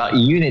 It is about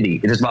unity.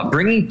 It is about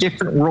bringing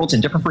different worlds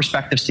and different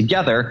perspectives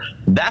together.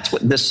 That's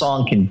what this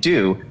song can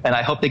do, and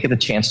I hope they get the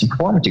chance to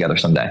perform it together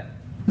someday.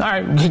 All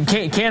right,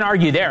 can't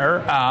argue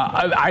there.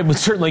 I would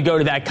certainly go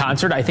to that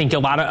concert. I think a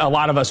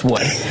lot of us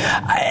would.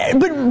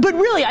 But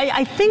really,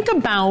 I think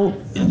about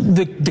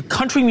the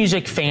country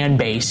music fan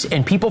base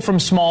and people from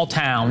small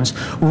towns,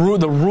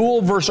 the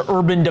rural versus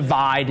urban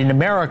divide in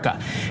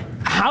America.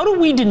 How do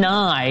we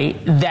deny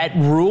that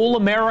rural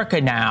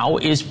America now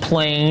is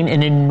playing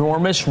an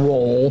enormous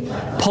role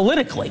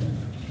politically?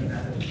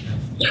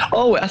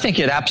 Oh, I think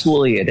it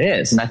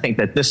is. And I think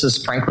that this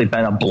has frankly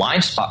been a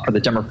blind spot for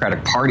the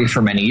Democratic Party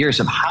for many years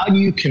of how do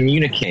you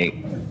communicate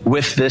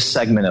with this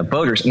segment of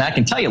voters. And I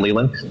can tell you,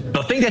 Leland,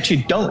 the thing that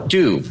you don't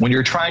do when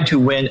you're trying to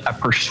win a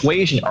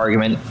persuasion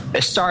argument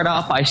is start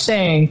off by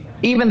saying,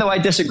 even though I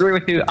disagree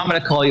with you, I'm going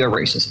to call you a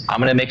racist.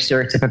 I'm going to make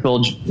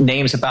stereotypical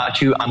names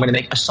about you. I'm going to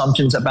make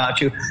assumptions about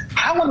you.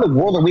 How in the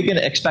world are we going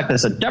to expect,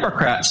 as a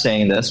Democrat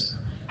saying this,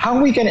 how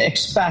are we going to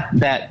expect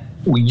that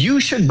you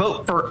should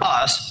vote for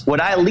us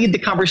when I lead the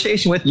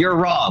conversation with you're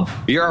wrong,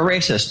 you're a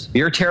racist,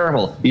 you're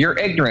terrible, you're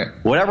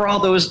ignorant, whatever all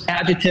those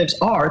adjectives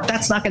are?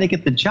 That's not going to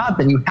get the job.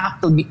 Then you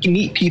have to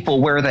meet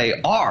people where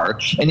they are.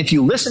 And if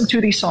you listen to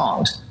these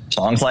songs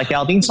like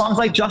Aldean, songs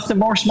like Justin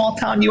Moore, Small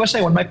Town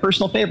USA, one of my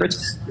personal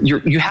favorites,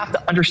 you have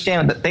to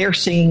understand that they are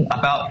singing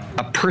about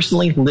a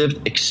personally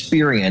lived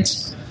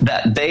experience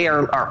that they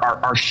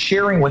are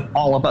sharing with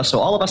all of us. So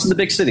all of us in the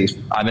big cities.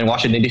 I'm in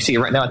Washington, D.C.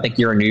 right now. I think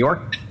you're in New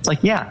York. It's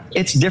like, yeah,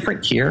 it's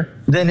different here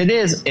than it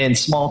is in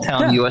small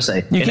town USA,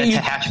 in a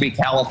Tehachapi,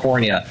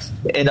 California,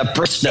 in a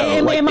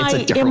Bristow. It's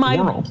a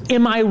different world.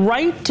 Am I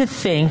right to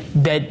think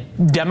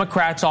that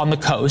Democrats on the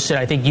coast, and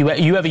I think you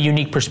have a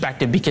unique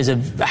perspective because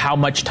of how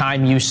much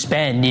time you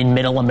spend in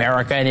Middle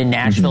America and in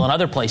Nashville and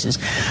other places,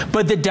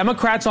 but the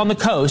Democrats on the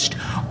coast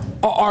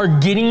are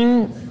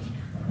getting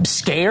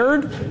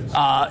scared,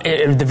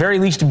 at the very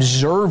least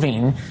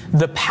observing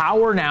the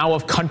power now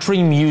of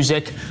country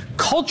music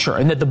culture,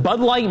 and that the Bud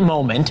Light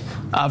moment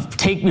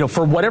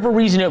for whatever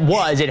reason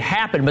it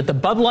happened, but the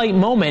Bud Light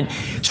moment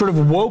sort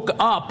of woke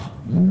up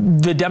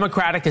the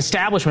Democratic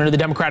establishment or the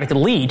Democratic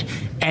elite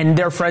and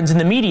their friends in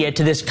the media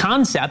to this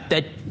concept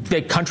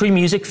that country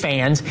music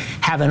fans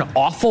have an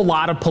awful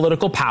lot of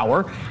political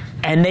power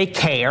and they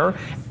care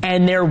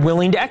and they're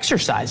willing to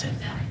exercise it.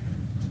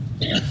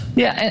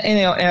 Yeah, and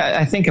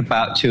I think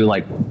about, too,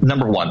 like,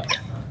 number one,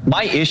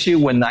 my issue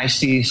when I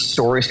see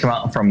stories come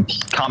out from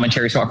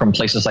commentaries come out from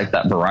places like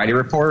that Variety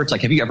Report, it's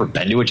like, have you ever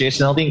been to a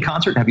Jason Aldean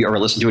concert? Have you ever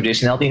listened to a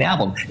Jason Aldean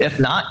album? If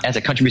not, as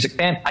a country music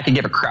fan, I can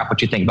give a crap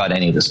what you think about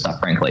any of this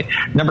stuff, frankly.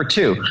 Number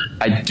two,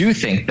 I do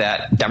think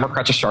that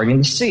Democrats are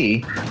starting to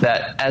see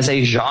that as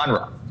a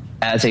genre,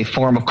 as a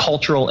form of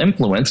cultural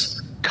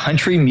influence,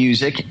 country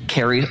music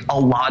carries a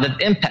lot of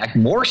impact,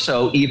 more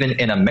so even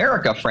in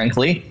America,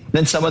 frankly,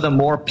 than some of the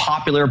more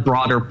popular,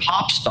 broader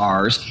pop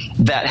stars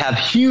that have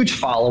huge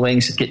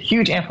followings, get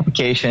huge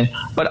amplification,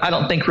 but I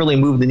don't think really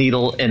move the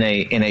needle in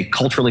a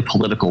culturally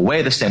political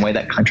way, the same way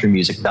that country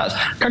music does.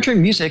 Country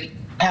music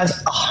has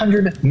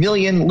 100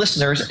 million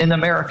listeners in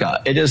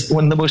America. It is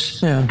one of the most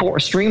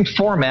streamed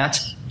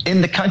formats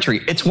in the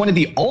country. It's one of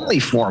the only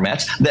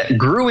formats that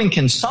grew in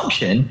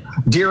consumption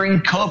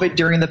during COVID,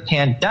 during the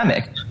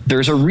pandemic.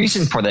 There's a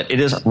reason for that. It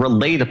is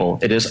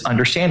relatable. It is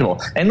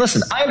understandable. And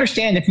listen, I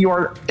understand if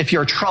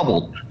you're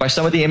troubled by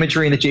some of the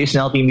imagery in the Jason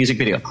Aldean music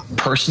video.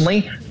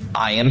 Personally,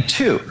 I am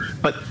too.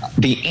 But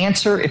the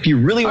answer, if you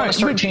really want to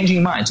start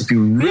changing minds, if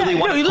you really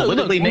want to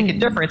politically make a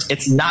difference,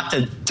 it's not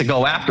to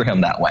go after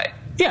him that way.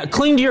 Yeah,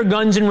 cling to your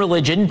guns and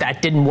religion.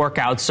 That didn't work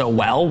out so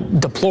well.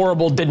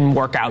 Deplorable didn't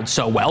work out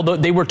so well.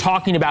 They were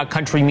talking about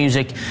country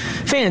music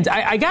fans.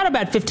 I got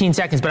about 15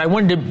 seconds, but I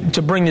wanted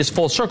to bring this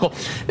full circle.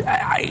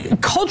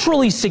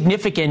 Culturally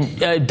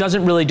significant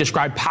doesn't really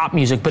describe pop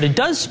music, but it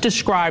does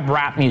describe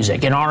rap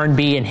music and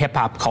R&B and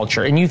hip-hop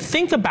culture. And you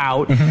think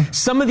about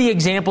some of the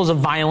examples of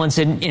violence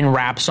in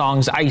rap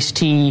songs,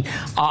 Ice-T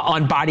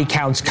on Body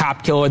Counts,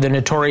 Cop Killer, the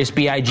Notorious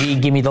B.I.G.,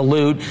 Gimme the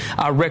Loot,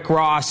 Rick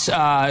Ross,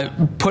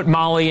 Put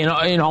Molly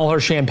in all her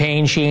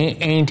champagne, she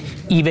ain't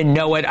even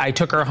know it. I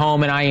took her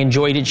home and I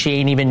enjoyed it. She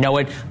ain't even know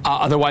it.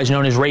 Otherwise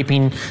known as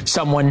raping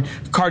someone.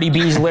 Cardi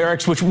B's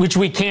lyrics, which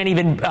we can't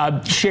even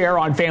share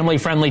on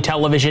family-friendly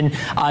television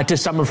to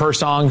some of her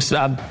songs,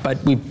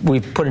 but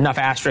we've put enough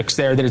asterisks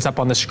there that it's up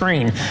on the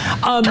screen.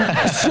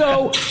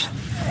 So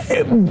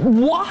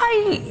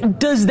why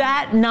does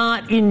that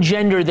not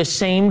engender the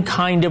same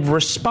kind of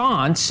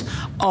response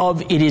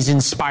of it is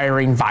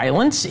inspiring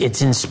violence,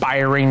 it's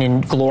inspiring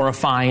and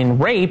glorifying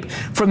rape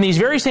from these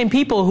very same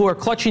people who are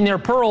clutching their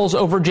pearls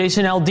over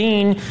Jason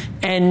Aldean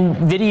and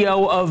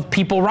video of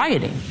people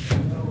rioting?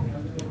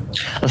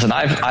 Listen,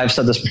 I've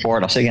said this before,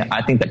 and I'll say again,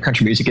 I think that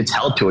country music gets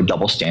held to a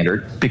double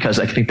standard because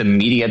I think the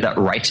media that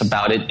writes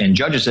about it and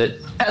judges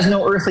it has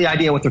no earthly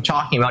idea what they're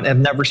talking about and have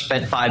never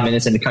spent 5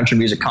 minutes in a country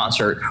music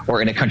concert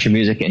or in a country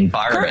music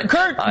environment.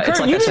 Kurt,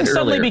 you didn't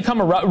suddenly become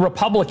a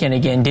Republican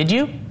again, did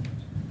you?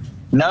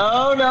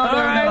 No.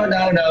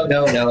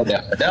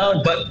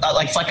 But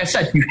like I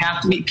said, you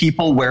have to meet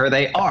people where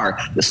they are.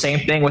 The same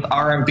thing with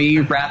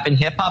R&B, rap, and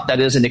hip hop. That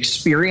is an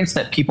experience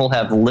that people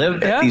have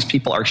lived, that these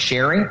people are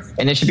sharing,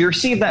 and it should be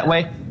received that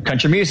way.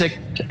 Country music,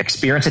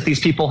 experience that these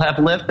people have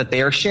lived, that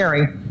they are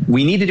sharing.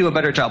 We need to do a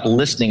better job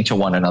listening to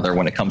one another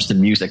when it comes to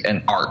music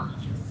and art.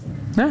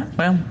 Yeah,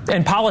 well,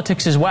 and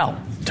politics as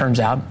well, turns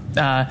out.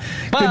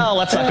 Well,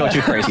 let's not go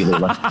too crazy,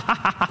 Lula.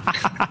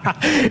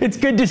 It's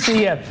good to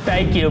see you.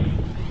 Thank you.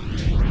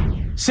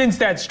 Since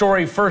that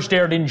story first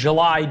aired in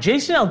July,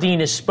 Jason Aldean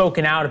has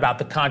spoken out about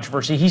the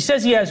controversy. He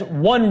says he has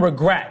one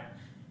regret,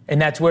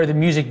 and that's where the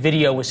music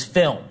video was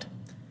filmed.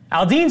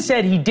 Aldean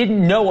said he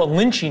didn't know a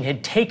lynching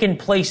had taken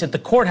place at the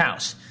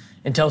courthouse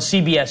until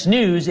CBS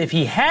News. If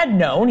he had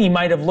known, he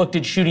might have looked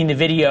at shooting the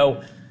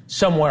video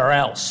somewhere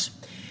else.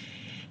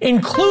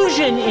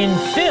 Inclusion in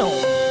film,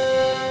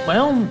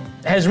 well,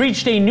 has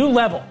reached a new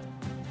level.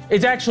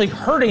 It's actually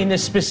hurting the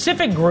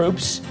specific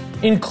groups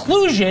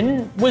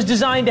inclusion was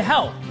designed to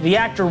help. The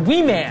actor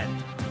Wee Man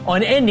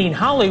on ending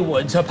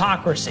Hollywood's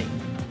hypocrisy.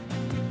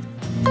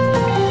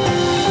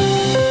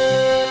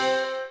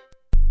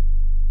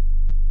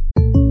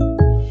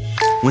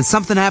 When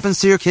something happens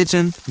to your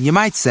kitchen, you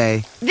might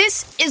say,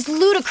 "This is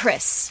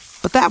ludicrous."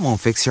 But that won't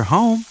fix your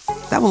home.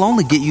 That will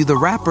only get you the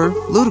rapper,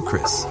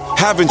 Ludacris.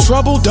 Having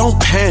trouble? Don't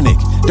panic.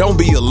 Don't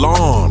be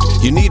alarmed.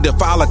 You need to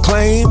file a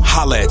claim?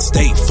 Holla at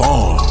State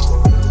Farm.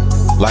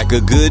 Like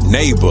a good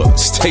neighbor,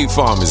 State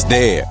Farm is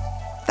there.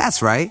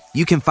 That's right.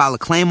 You can file a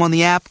claim on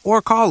the app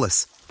or call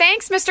us.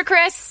 Thanks, Mr.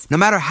 Chris. No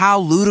matter how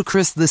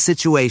ludicrous the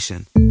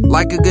situation,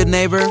 like a good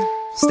neighbor,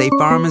 State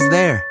Farm is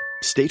there.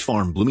 State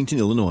Farm, Bloomington,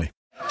 Illinois.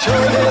 Show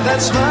me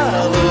that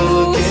smile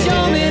again.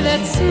 Show me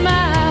that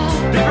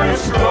smile. Different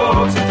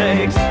strokes it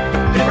takes.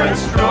 Different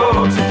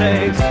strokes it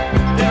takes.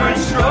 Different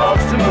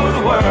strokes to move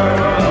the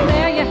world.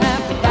 There you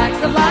have the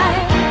facts of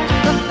life.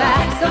 The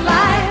facts of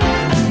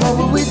life. What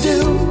will we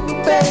do,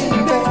 baby,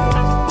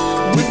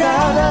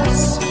 without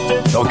us?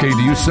 Okay,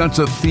 do you sense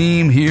a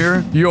theme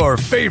here? Your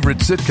favorite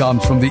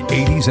sitcoms from the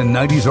 80s and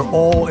 90s are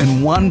all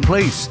in one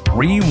place.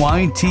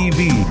 Rewind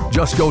TV.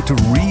 Just go to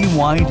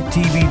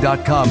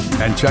rewindtv.com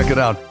and check it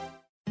out.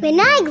 When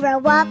I grow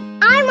up,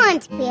 I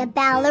want to be a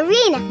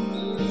ballerina.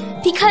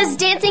 Because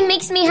dancing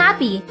makes me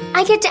happy.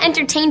 I get to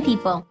entertain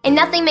people, and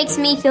nothing makes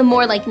me feel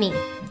more like me.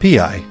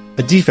 PI,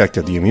 a defect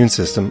of the immune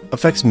system,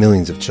 affects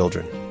millions of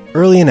children.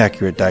 Early and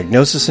accurate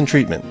diagnosis and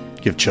treatment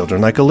give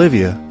children like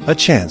Olivia a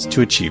chance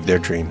to achieve their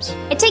dreams.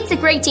 It takes a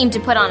great team to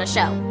put on a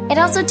show. It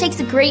also takes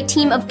a great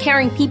team of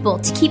caring people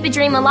to keep a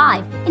dream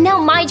alive. And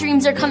now my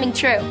dreams are coming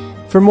true.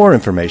 For more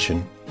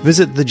information,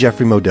 visit the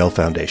Jeffrey Modell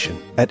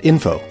Foundation at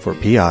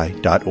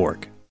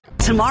info4pi.org.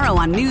 Tomorrow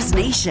on News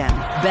Nation,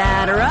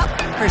 batter up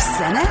for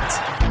Senate?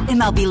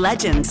 MLB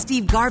legend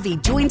Steve Garvey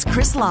joins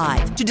Chris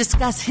live to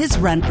discuss his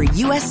run for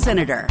U.S.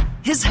 Senator,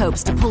 his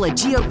hopes to pull a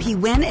GOP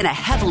win in a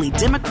heavily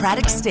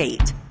Democratic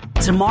state.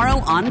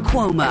 Tomorrow on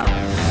Cuomo.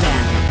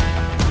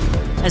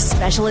 Then, a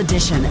special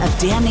edition of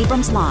Dan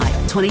Abrams Live.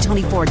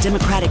 2024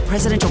 Democratic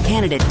presidential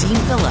candidate Dean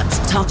Phillips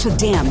talks with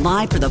Dan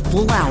live for the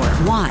full hour.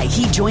 Why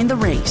he joined the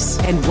race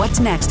and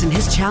what's next in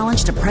his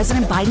challenge to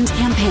President Biden's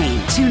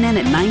campaign. Tune in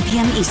at 9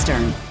 p.m.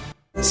 Eastern.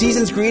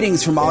 Season's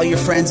greetings from all your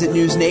friends at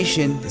News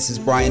Nation. This is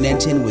Brian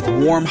Enton with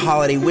warm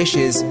holiday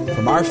wishes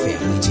from our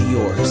family to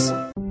yours.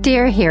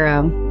 Dear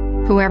hero,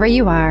 whoever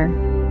you are,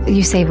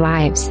 you save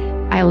lives.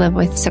 I live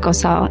with sickle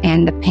cell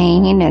and the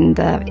pain and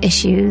the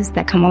issues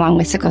that come along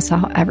with sickle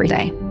cell every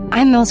day.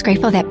 I'm most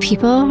grateful that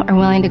people are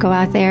willing to go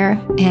out there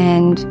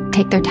and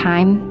take their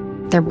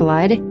time, their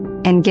blood,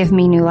 and give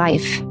me new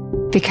life.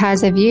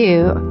 Because of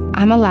you,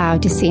 I'm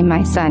allowed to see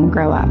my son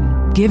grow up.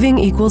 Giving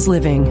equals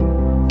living.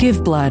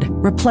 Give blood.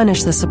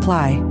 Replenish the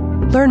supply.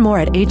 Learn more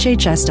at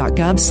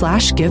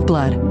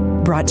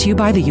hhs.gov/giveblood. Brought to you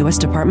by the U.S.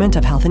 Department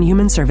of Health and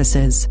Human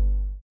Services.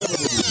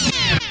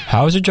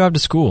 How was your drive to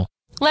school?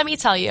 Let me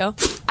tell you,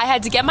 I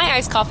had to get my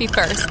iced coffee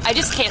first. I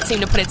just can't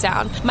seem to put it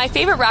down. My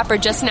favorite rapper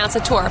just announced a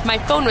tour. My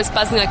phone was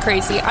buzzing like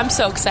crazy. I'm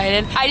so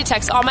excited. I had to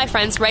text all my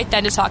friends right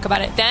then to talk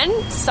about it. Then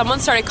someone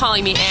started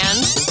calling me and...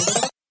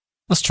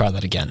 Let's try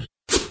that again.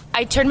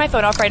 I turned my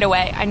phone off right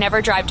away. I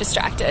never drive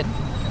distracted.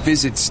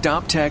 Visit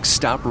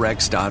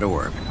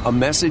StopTextStopWrecks.org. A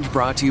message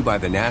brought to you by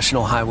the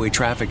National Highway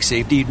Traffic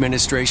Safety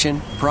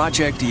Administration,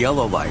 Project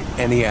Yellow Light,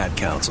 and the Ad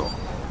Council.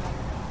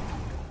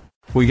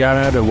 We got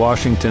out of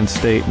Washington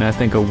State, and I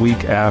think a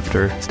week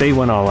after, state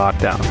went on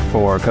lockdown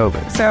for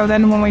COVID. So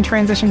then when we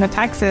transitioned to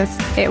Texas,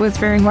 it was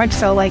very much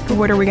so like,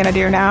 what are we going to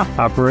do now?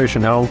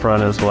 Operation Homefront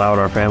has allowed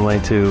our family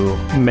to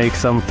make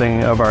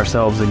something of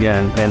ourselves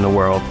again in the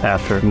world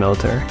after the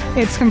military.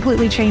 It's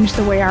completely changed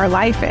the way our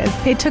life is.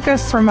 It took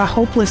us from a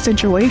hopeless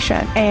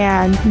situation,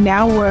 and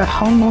now we're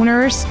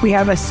homeowners. We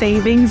have a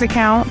savings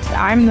account.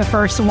 I'm the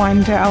first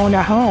one to own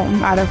a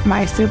home out of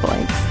my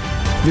siblings.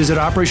 Visit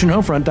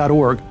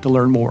OperationHomefront.org to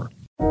learn more.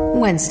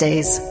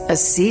 Wednesdays, a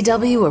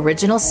CW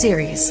original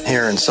series.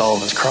 Here in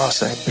Sullivan's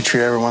Crossing, we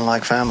treat everyone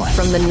like family.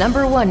 From the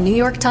 #1 New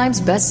York Times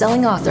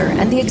bestselling author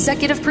and the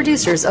executive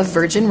producers of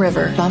Virgin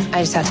River. Mom,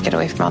 I just have to get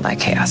away from all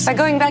that chaos. By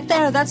going back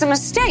there, that's a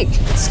mistake.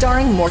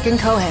 Starring Morgan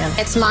Cohan.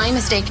 It's my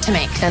mistake to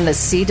make. And the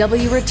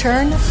CW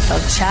return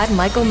of Chad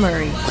Michael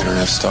Murray. We don't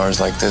have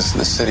stars like this in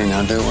the city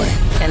now, do we?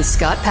 And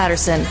Scott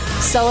Patterson.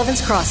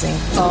 Sullivan's Crossing,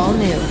 all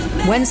new.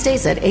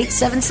 Wednesdays at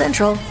 8/7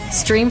 Central.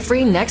 Stream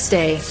free next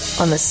day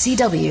on the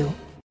CW.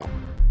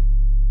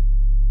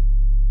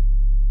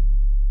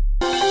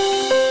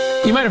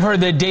 You might have heard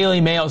the Daily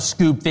Mail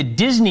scoop that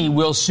Disney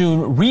will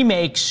soon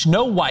remake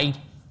Snow White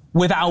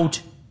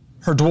without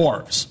her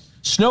dwarves.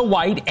 Snow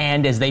White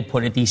and, as they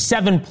put it, the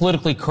 7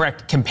 politically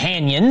correct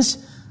companions.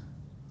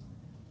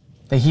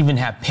 They even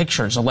have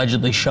pictures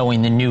allegedly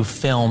showing the new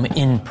film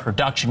in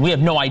production. We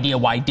have no idea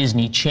why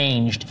Disney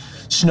changed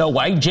Snow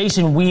White.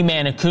 Jason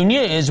Acuna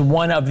is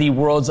one of the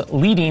world's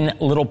leading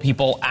Little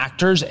People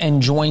actors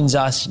and joins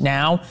us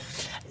now.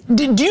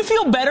 Do you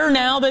feel better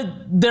now that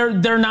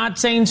they're not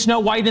saying Snow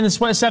White and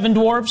the 7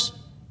 Dwarfs?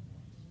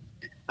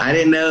 I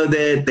didn't know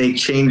that they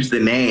changed the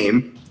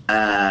name,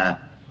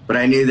 but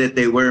I knew that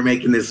they were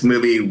making this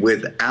movie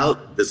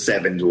without the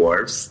 7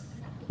 Dwarfs,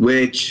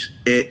 which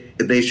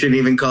they shouldn't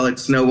even call it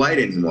Snow White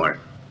anymore.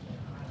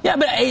 Yeah,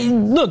 but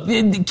look,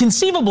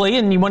 conceivably,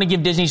 and you want to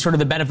give Disney sort of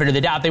the benefit of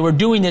the doubt, they were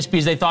doing this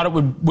because they thought it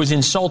was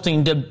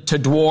insulting to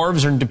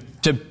dwarves or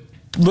to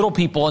little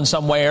people in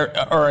some way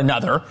or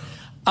another.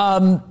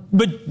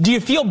 But do you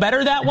feel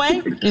better that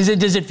way? Does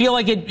it feel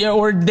like it,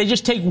 or they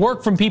just take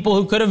work from people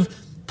who could have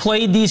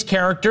played these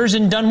characters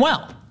and done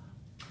well?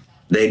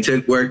 They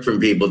took work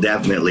from people,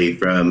 definitely,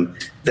 from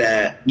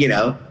the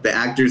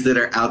actors that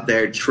are out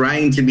there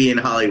trying to be in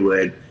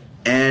Hollywood.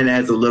 And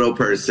as a little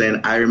person,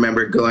 I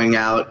remember going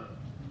out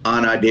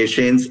on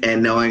auditions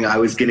and knowing I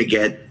was going to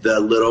get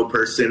the little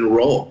person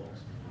role.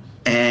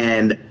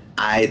 And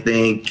I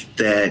think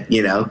that,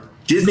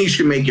 Disney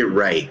should make it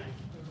right.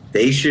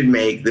 They should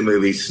make the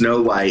movie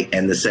Snow White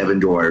and the 7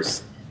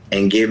 Dwarfs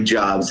and give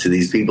jobs to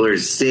these people who are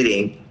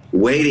sitting,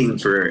 waiting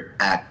for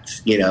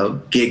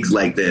gigs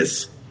like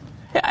this.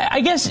 I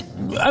guess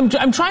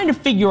I'm trying to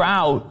figure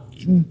out,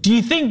 do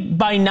you think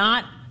by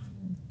not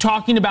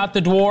talking about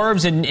the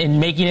dwarves and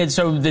making it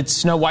so that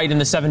Snow White and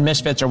the 7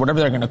 Misfits or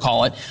whatever they're going to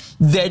call it,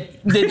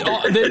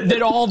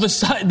 that all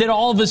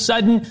of a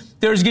sudden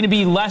there's going to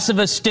be less of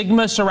a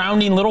stigma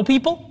surrounding little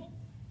people?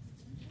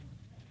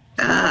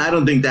 I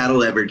don't think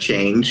that'll ever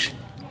change.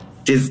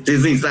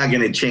 Disney's not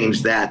going to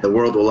change that. The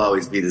world will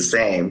always be the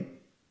same.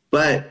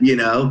 But,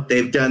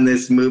 they've done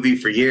this movie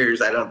for years.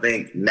 I don't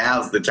think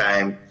now's the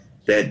time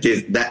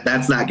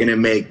that's not going to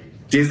make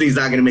Disney's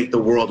not going to make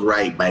the world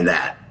right by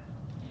that.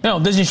 No,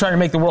 Disney's trying to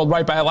make the world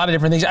right by a lot of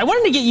different things. I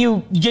wanted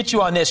to get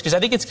you on this because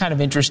I think it's kind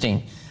of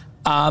interesting.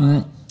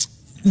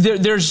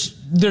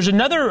 There's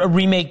another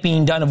remake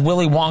being done of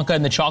Willy Wonka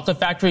and the Chocolate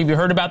Factory. Have you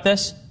heard about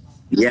this?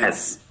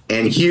 Yes.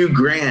 And Hugh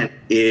Grant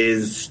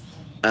is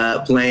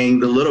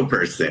playing the little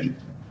person.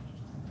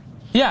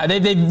 Yeah,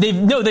 they've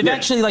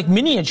actually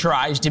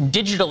miniaturized him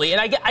digitally,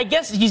 and I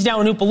guess he's now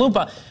an Oompa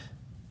Loompa.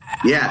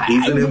 Yeah,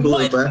 he's an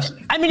Oompa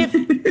Loompa. I mean,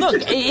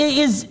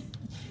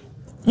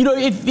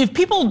 if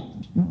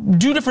people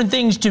do different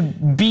things to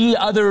be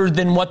other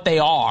than what they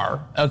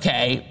are,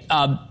 okay,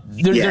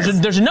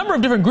 there's a number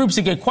of different groups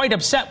that get quite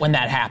upset when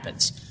that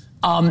happens,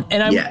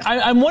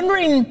 I'm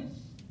wondering.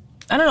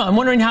 I don't know. I'm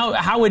wondering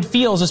how it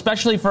feels,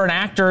 especially for an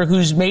actor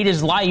who's made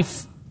his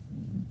life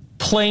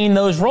playing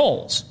those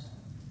roles.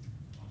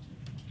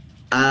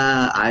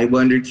 I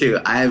wonder, too.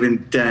 I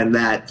haven't done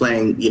that,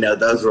 playing,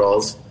 those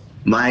roles.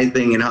 My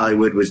thing in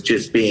Hollywood was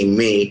just being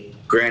me.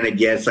 Granted,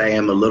 yes, I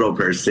am a little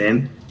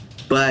person.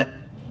 But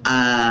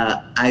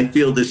I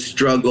feel the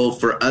struggle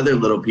for other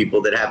little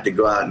people that have to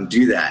go out and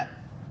do that.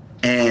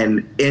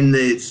 And in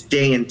this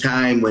day and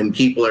time when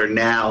people are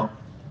now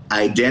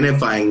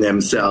identifying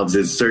themselves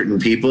as certain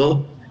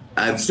people,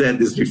 I've said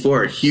this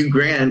before, Hugh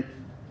Grant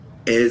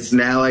is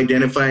now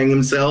identifying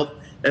himself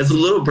as a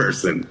little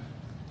person.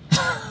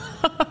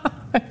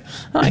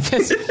 I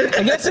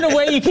guess in a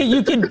way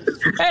you can.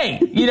 Hey,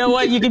 you know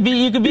what? You can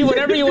be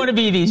whatever you want to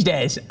be these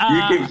days. All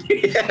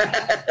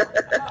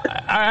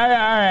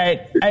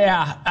right.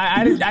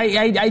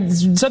 Yeah.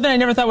 Something I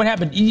never thought would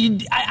happen.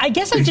 I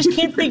guess I just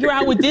can't figure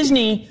out with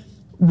Disney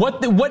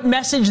what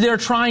message they're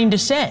trying to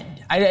send.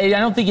 I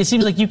don't think it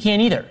seems like you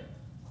can either.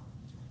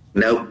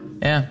 Nope.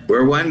 Yeah.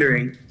 We're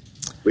wondering.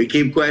 We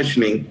keep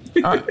questioning.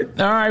 All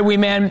right, wee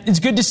man. It's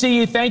good to see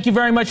you. Thank you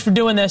very much for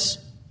doing this.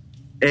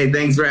 Hey,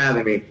 thanks for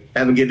having me.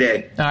 Have a good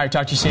day. All right,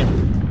 talk to you soon.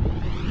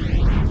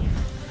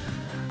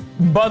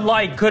 Bud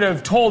Light could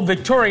have told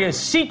Victoria's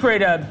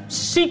Secret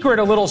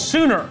a little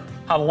sooner.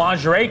 How the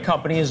lingerie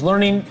company is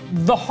learning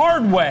the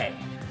hard way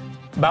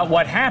about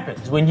what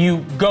happens when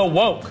you go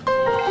woke.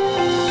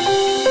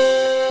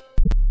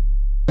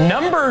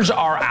 Numbers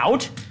are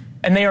out,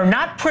 and they are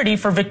not pretty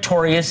for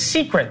Victoria's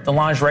Secret. The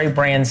lingerie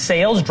brand's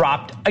sales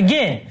dropped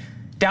again,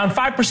 down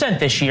 5%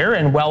 this year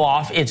and well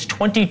off its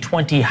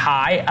 2020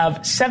 high of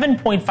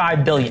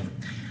 $7.5 billion.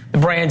 The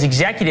brand's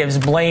executives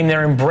blame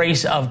their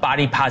embrace of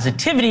body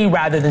positivity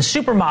rather than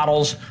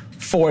supermodels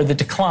for the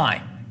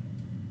decline.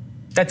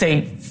 That's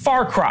a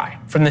far cry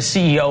from the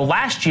CEO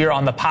last year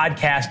on the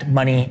podcast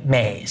Money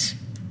Maze.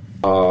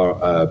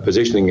 Our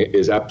positioning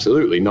is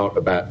absolutely not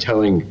about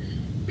telling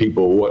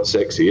people what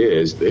sexy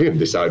is. They can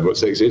decide what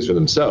sexy is for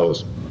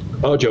themselves.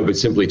 Our job is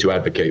simply to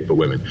advocate for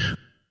women.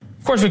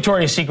 Of course,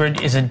 Victoria's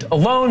Secret isn't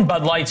alone.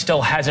 Bud Light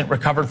still hasn't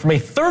recovered from a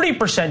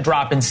 30%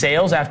 drop in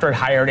sales after it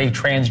hired a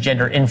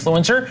transgender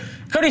influencer.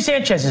 Cody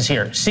Sanchez is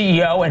here,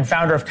 CEO and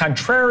founder of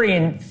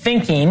Contrarian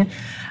Thinking.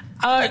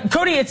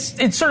 Cody,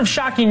 it's sort of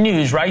shocking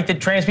news, right? That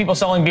trans people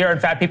selling beer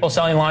and fat people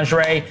selling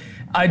lingerie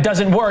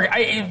doesn't work.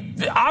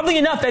 Oddly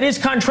enough, that is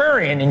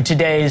contrarian in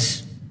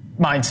today's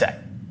mindset.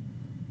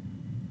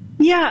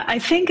 Yeah, I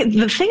think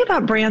the thing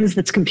about brands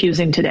that's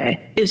confusing today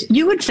is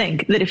you would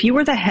think that if you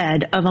were the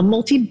head of a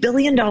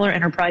multi-billion-dollar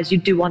enterprise,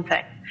 you'd do one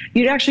thing.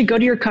 You'd actually go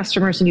to your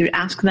customers and you'd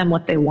ask them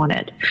what they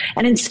wanted.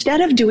 And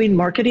instead of doing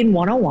marketing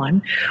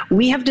 101,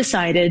 we have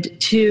decided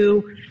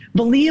to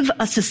believe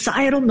a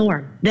societal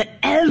norm that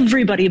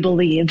everybody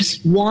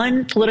believes,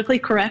 one politically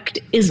correct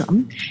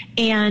ism.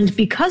 And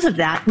because of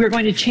that, we're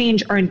going to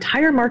change our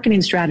entire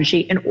marketing strategy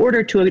in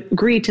order to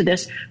agree to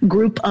this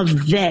group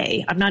of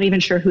they. I'm not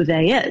even sure who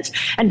they is.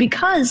 And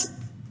because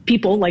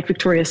people like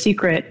Victoria's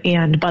Secret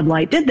and Bud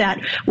Light did that,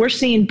 we're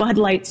seeing Bud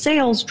Light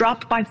sales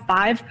drop by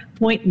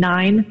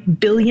 $5.9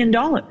 billion.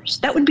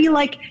 That would be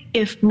like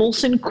if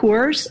Molson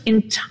Coors'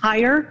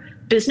 entire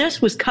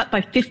business was cut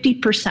by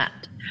 50%.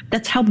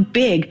 That's how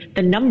big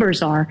the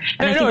numbers are.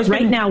 And I think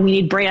right now we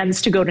need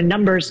brands to go to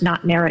numbers,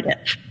 not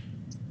narrative.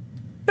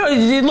 No,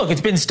 look,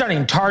 it's been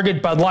stunning.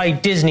 Target, Bud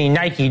Light, Disney,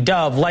 Nike,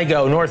 Dove,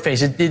 Lego, North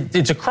Face.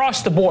 It's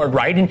across the board,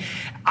 right? And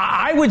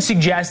I would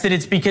suggest that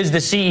it's because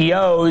the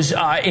CEOs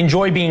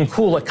enjoy being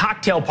cool at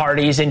cocktail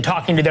parties and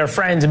talking to their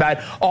friends about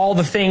all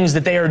the things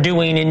that they are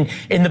doing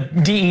in the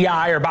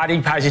DEI or body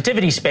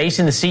positivity space.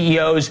 And the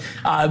CEOs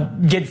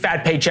get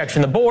fat paychecks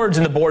from the boards,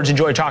 and the boards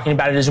enjoy talking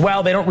about it as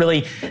well. They don't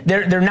really,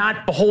 they're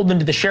not beholden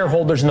to the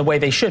shareholders in the way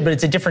they should, but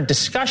it's a different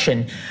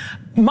discussion.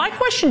 My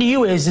question to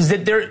you is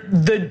that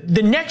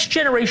the next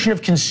generation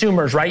of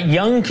consumers, right,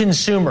 young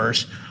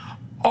consumers,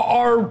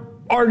 are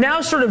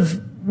now sort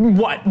of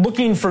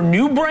looking for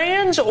new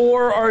brands,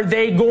 or are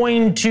they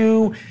going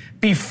to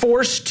be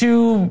forced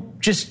to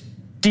just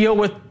deal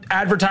with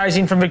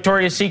advertising from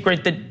Victoria's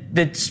Secret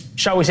that's,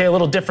 shall we say, a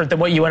little different than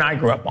what you and I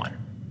grew up on?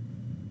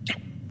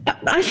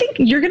 I think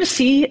you're going to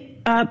see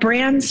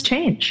brands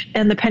change,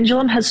 and the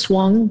pendulum has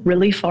swung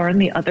really far in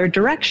the other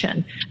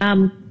direction.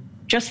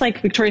 Just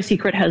like Victoria's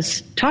Secret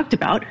has talked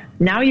about,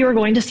 now you are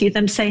going to see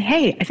them say,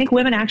 hey, I think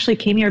women actually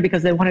came here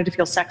because they wanted to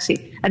feel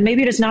sexy. And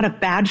maybe it is not a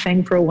bad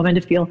thing for a woman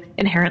to feel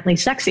inherently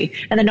sexy.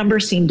 And the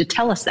numbers seem to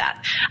tell us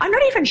that. I'm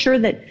not even sure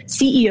that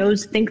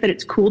CEOs think that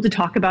it's cool to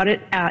talk about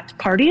it at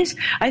parties.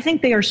 I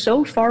think they are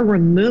so far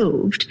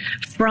removed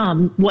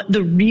from what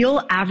the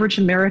real average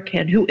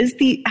American, who is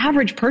the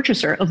average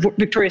purchaser of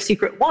Victoria's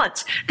Secret,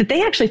 wants, that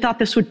they actually thought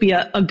this would be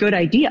a good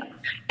idea.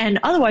 And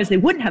otherwise they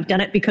wouldn't have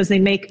done it, because they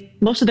make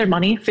most of their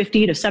money,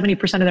 50 to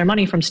 70% of their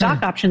money, from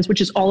stock options,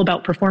 which is all about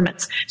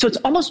performance. So it's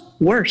almost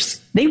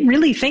worse. They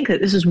really think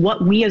that this is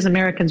what we as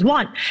Americans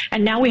want.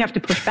 And now we have to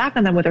push back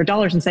on them with our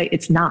dollars and say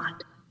it's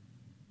not.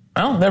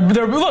 Well,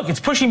 look, it's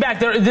pushing back.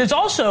 There's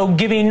also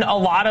giving a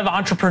lot of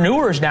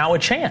entrepreneurs now a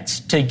chance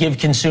to give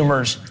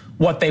consumers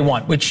what they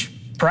want, which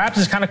perhaps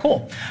is kind of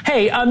cool.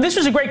 Hey, this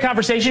was a great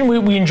conversation.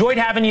 We enjoyed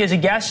having you as a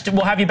guest.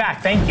 We'll have you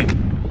back. Thank you.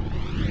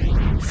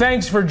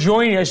 Thanks for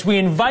joining us. We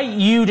invite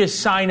you to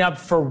sign up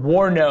for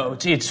War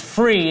Notes. It's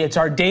free. It's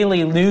our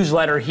daily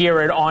newsletter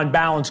here at On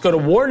Balance. Go to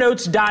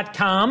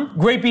warnotes.com.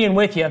 Great being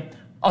with you.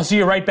 I'll see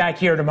you right back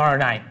here tomorrow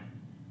night.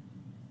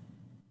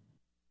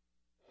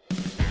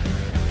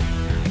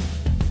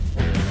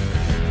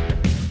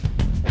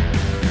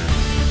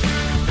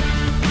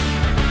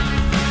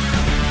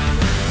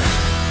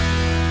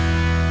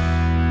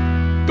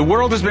 The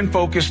world has been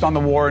focused on the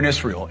war in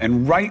Israel,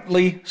 and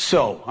rightly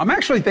so. I'm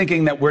actually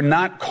thinking that we're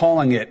not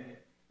calling it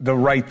the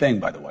right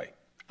thing, by the way.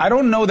 I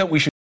don't know that we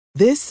should.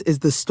 This is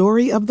the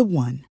story of the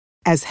one.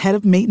 As head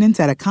of maintenance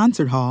at a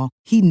concert hall,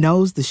 he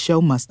knows the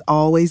show must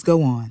always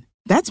go on.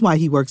 That's why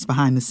he works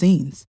behind the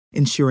scenes,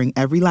 ensuring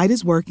every light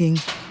is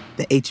working,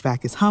 the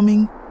HVAC is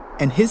humming,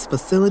 and his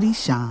facility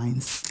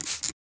shines.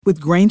 With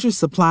Grainger's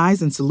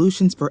supplies and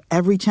solutions for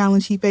every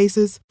challenge he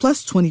faces,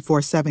 plus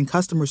 24/7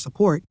 customer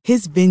support,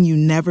 his venue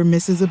never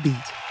misses a beat.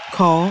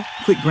 Call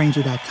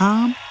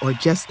quickgrainger.com or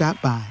just stop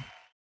by.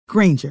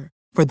 Grainger,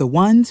 for the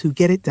ones who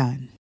get it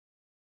done.